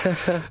on.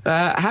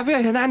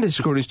 Javier Hernandez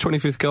scored his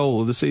 25th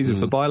goal of the season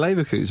for Bayer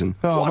Leverkusen.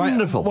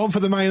 Wonderful. One for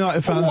the Man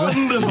United fans.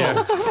 Wonderful.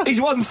 Yeah.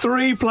 He's won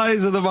 3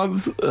 Players of the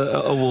Month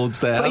awards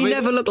there. But he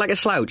never looked like a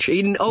slouch.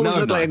 He always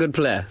looked like a good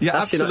player. Yeah,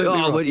 that's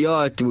absolutely. But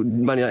you're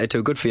Man United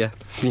too good for you.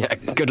 Yeah,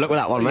 good luck with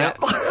that one, mate.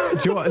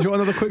 Do you want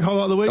another quick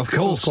highlight of the week? Of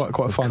course.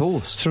 Quite fun. Of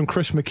course. It's from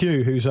Chris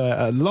McHugh, who's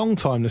a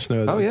long-time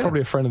listener.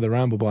 Probably a friend of the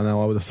Ramble by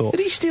now, I would have thought.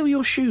 Did he steal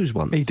your shoes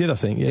once? He did, I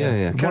think,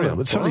 yeah. Carry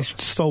on. Certainly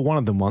stole one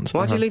of them once.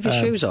 Why did you leave your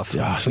shoes off?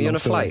 Yeah, were you on a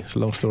flight? It's a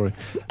long story.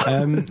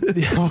 I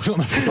was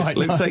on a flight.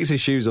 Luke takes his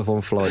shoes off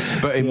on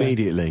flights. But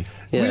immediately.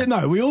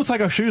 Yeah. We all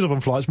take our shoes off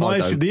on flights.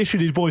 The issue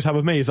these boys have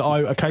with me is that I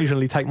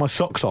occasionally take my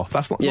socks off.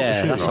 That's not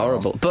that's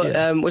horrible.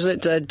 But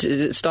wasn't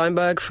it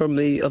Steinberg from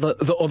the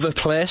other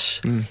place?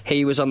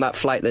 He was on that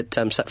flight that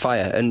set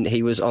fire, and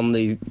he was on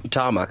the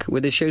tarmac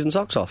with his shoes and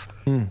socks off.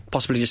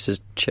 Possibly just his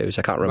shoes,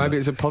 I can't remember. Maybe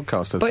it's a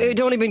podcast. But it'd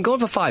only been gone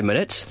for 5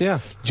 minutes. Yeah.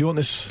 Do you want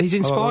this? He's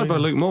inspired by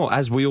Luke Moore,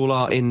 as we all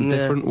are in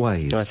different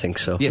ways. I think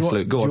so. Yes,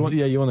 Luke, go on.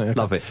 You want it? Okay.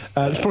 Love it.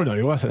 It's probably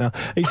not worth it now.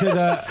 He said,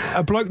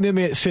 a bloke near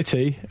me at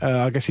City,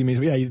 I guess he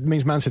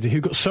means Man City, who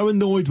got so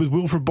annoyed with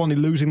Wilfred Bonney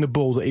losing the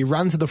ball that he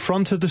ran to the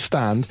front of the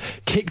stand,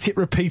 kicked it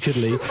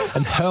repeatedly,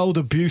 and hurled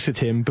abuse at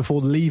him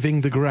before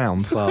leaving the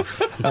ground. Wow.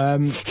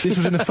 This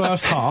was in the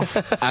first half.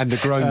 And a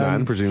grown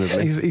man,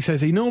 presumably. He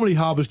says he normally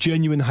harbours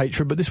genuine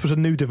hatred, but this was a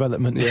new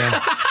development. Yeah.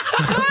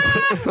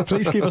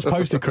 Please keep us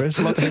posted, Chris.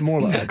 I'd like to hear more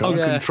about that guy.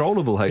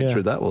 Uncontrollable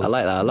hatred, that was. I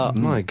like that a lot.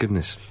 My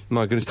goodness.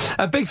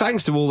 Big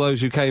thanks to all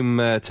those who came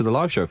to the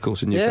live show, of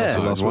course, in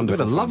Newcastle last week. We had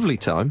a lovely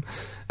time.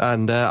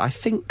 And I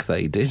think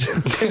they did.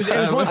 It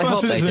was my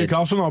first visit to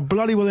Newcastle, and I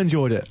bloody well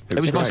enjoyed it.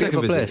 It was my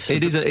second visit.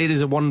 It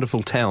is a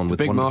wonderful town with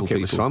wonderful people. Big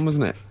market was fun,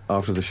 wasn't it,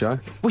 after the show?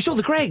 We saw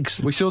the Greggs.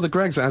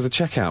 That has a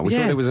checkout. We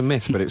thought it was a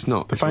myth, but it's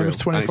not. The famous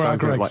 24-hour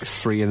Greggs. At like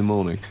 3 in the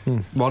morning.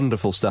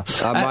 Wonderful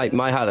stuff.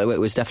 My highlight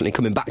was definitely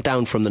coming back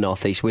down from the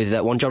northeast with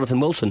one Jonathan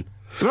Wilson.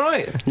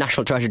 Right.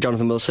 National treasure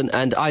Jonathan Wilson.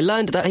 And I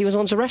learned that he was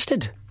once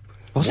arrested.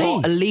 Was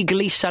he?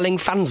 Illegally selling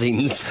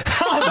fanzines.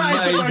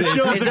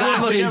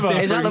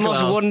 Is that the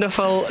most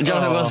wonderful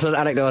Jonathan Wilson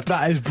anecdote?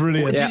 That is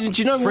brilliant.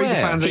 Do you know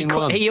where?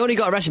 He only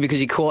got arrested because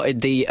he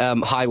quoted the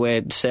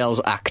Highway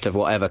Sales Act of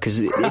whatever.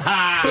 Sorry,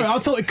 I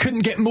thought it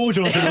couldn't get more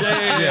Jonathan Wilson.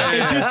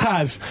 It just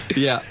has.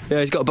 Yeah,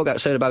 he's got a book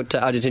out soon about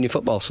Argentinian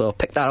football, so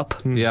pick that up.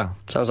 Yeah.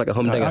 Sounds like a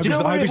humdinger. Do you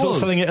know where he's not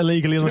selling it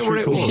illegally on the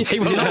street corner? He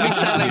will not be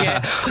selling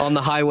it on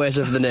the highways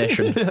of the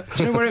nation. Do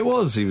you know where it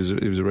was? He was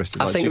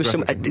arrested. I think it was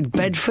some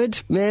Bedford,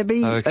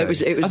 maybe. Okay. It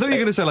was, I thought you were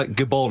going to say like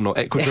Gabon or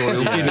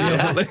Equatorial Guinea or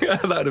something.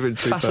 That would have been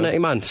too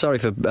fascinating man. Sorry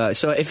for.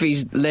 So if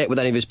he's late with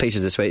any of his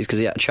pieces this week, it's because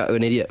he had to chat to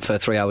an idiot for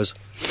 3 hours.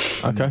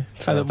 Okay.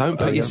 So don't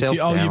put yourself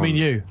down. Oh, you mean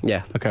you?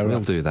 Yeah. Okay, we'll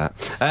do that.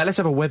 Let's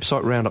have a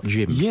website roundup,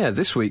 Jim. Yeah,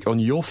 this week on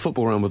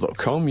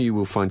yourfootballramble.com you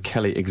will find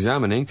Kelly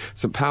examining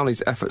St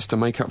Pauli's efforts to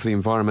make up for the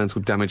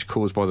environmental damage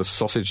caused by the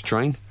sausage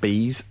train,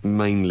 bees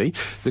mainly,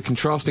 the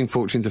contrasting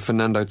fortunes of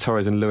Fernando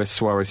Torres and Luis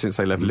Suarez since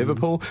they left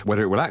Liverpool,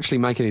 whether it will actually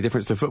make any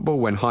difference to football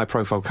when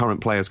high-profile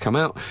current players come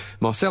out,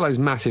 Marcelo's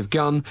massive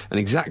gun, and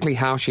exactly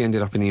how she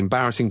ended up in the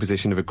embarrassing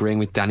position of agreeing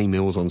with Danny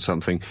Mills on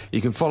something.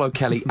 You can follow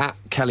Kelly at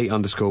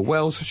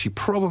Kelly_Wells. She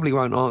probably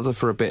won't answer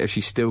for a bit if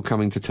she's still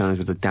coming to terms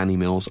with the Danny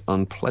Mills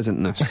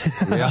unpleasantness.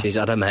 She's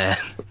had a mare.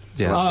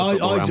 Yeah,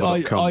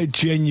 I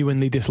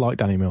genuinely dislike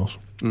Danny Mills.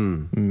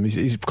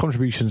 His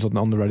contributions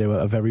on the radio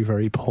are very,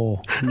 very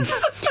poor.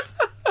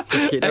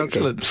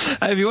 Excellent.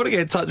 If you want to get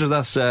in touch with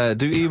us,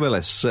 do email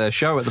us,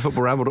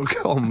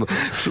 show@thefootballramble.com.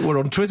 We're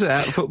on Twitter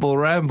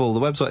 @footballramble.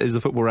 The website is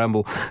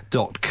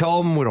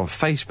thefootballramble.com. We're on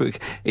Facebook,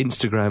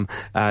 Instagram,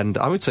 and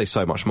I would say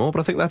so much more,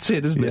 but I think that's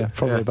it, isn't it? Yeah,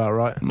 probably about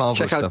right.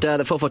 Marvellous Check out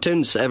the 442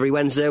 Tunes every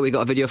Wednesday. We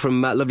got a video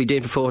from lovely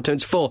Dean from 442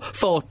 Tunes.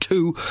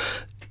 442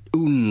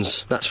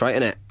 Oons. That's right,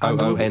 innit?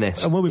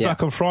 OONS. And we'll be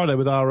back on Friday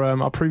with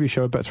our preview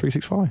show at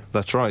Bet365.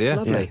 That's right, yeah.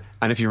 Lovely. Yeah.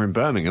 And if you're in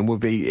Birmingham, we'll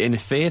be in a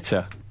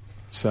theatre.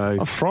 So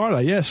on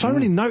Friday, yeah. So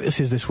many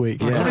notices this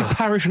week. Yeah. So many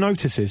parish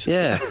notices.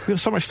 Yeah. We've got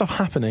so much stuff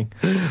happening.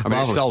 I mean,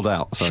 it's sold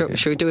out. So.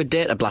 Should we do a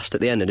data blast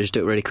at the end and just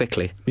do it really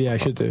quickly? Yeah, I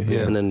should do. Yeah.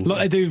 And then, like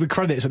they do with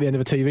credits at the end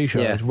of a TV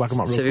show. Yeah. Just whack them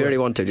up real so if you quick. really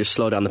want to, just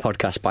slow down the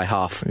podcast by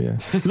half. Yeah.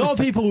 A lot of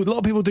people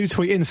do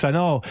tweet in saying,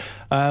 "Oh,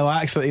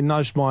 I accidentally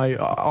nudged my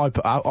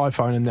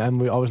iPhone and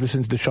I was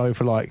listening to the show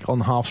for like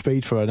on half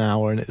speed for an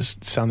hour and you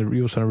sounded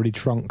really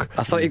drunk."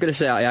 I thought you were going to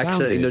say I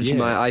accidentally nudged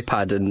my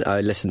iPad and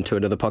I listened to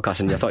another podcast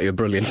and I thought you were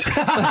brilliant.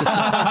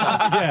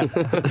 Yeah,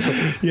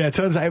 it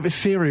turns out it was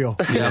cereal.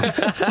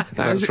 Yeah.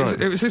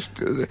 It was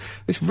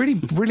this really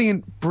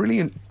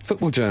brilliant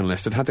football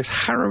journalist had this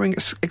harrowing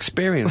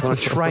experience on a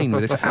train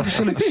with this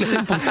absolute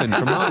simpleton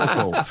from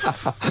Hartlepool.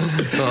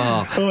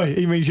 Oi,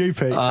 he means you,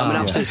 Pete. I'm an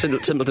absolute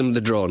simpleton with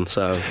the drone,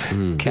 so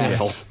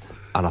careful. Yes.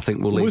 And I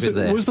think we'll leave it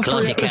there.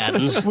 Close your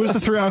curtains. Was the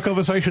 3-hour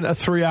conversation a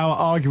 3-hour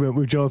argument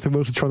with Jonathan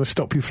Wilson trying to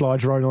stop you fly a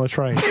drone on a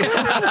train?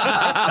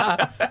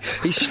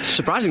 He's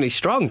surprisingly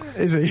strong.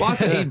 Is he? Well, I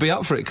think he'd be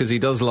up for it because he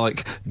does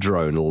like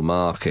dronal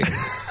marking.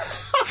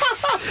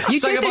 You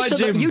did this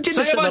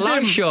at the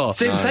live show.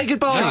 Tim, say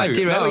goodbye.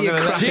 Jim,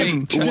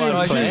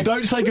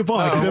 don't say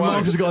goodbye because then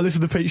Marcus has got to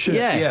listen to Pete's shit.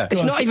 Yeah.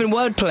 It's not even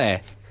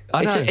wordplay.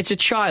 It's a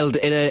child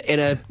in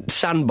a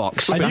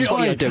sandbox. That's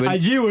what you're doing.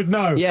 And you would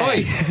know. Yeah.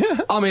 Oi,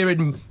 I'm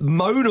hearing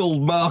modal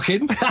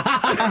marking.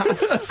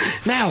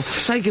 Now,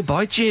 say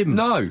goodbye, Jim.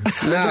 No.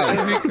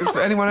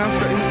 Anyone else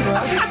got anything to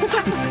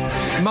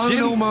add?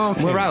 Modal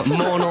marking. We're out.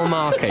 Monal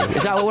marking.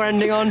 Is that what we're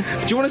ending on?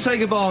 Do you want to say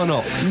goodbye or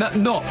not?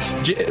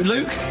 Not.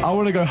 Luke? I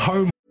want to go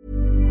home.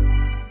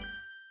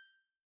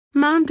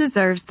 Mom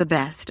deserves the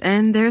best,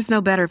 and there's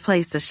no better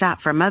place to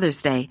shop for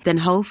Mother's Day than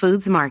Whole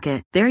Foods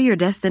Market. They're your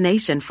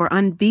destination for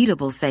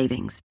unbeatable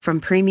savings, from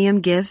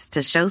premium gifts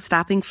to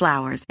show-stopping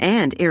flowers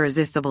and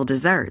irresistible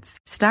desserts.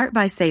 Start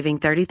by saving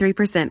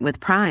 33% with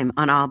Prime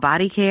on all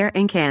body care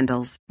and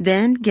candles.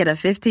 Then get a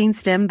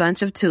 15-stem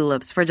bunch of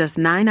tulips for just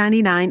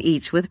 $9.99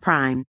 each with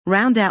Prime.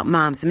 Round out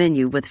Mom's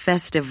menu with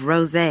festive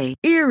rosé,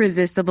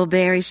 irresistible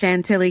berry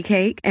chantilly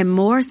cake, and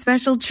more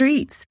special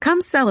treats.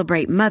 Come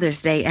celebrate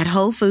Mother's Day at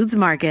Whole Foods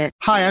Market.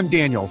 Hi, I'm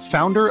Daniel,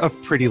 founder of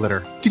Pretty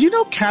Litter. Did you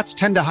know cats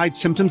tend to hide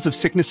symptoms of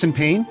sickness and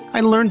pain?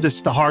 I learned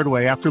this the hard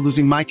way after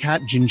losing my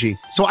cat, Gingy.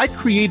 So I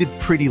created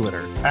Pretty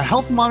Litter, a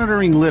health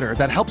monitoring litter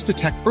that helps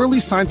detect early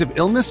signs of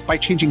illness by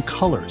changing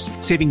colors,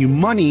 saving you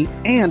money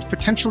and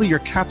potentially your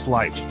cat's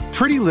life.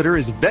 Pretty Litter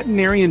is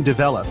veterinarian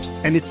developed,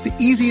 and it's the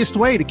easiest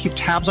way to keep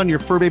tabs on your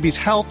fur baby's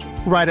health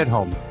right at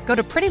home. Go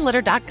to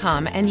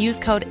prettylitter.com and use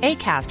code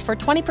ACAST for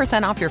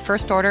 20% off your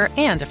first order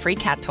and a free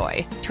cat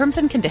toy. Terms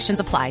and conditions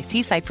apply.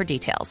 See site for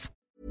details.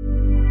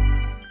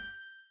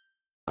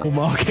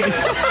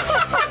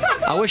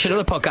 I wish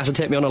another podcast would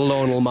take me on a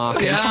lonal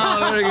market.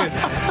 Yeah, very good.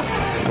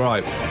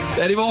 Right.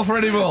 Any more for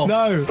any more?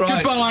 No.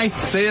 Right. Goodbye.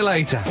 See you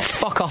later.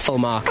 Fuck awful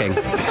marking.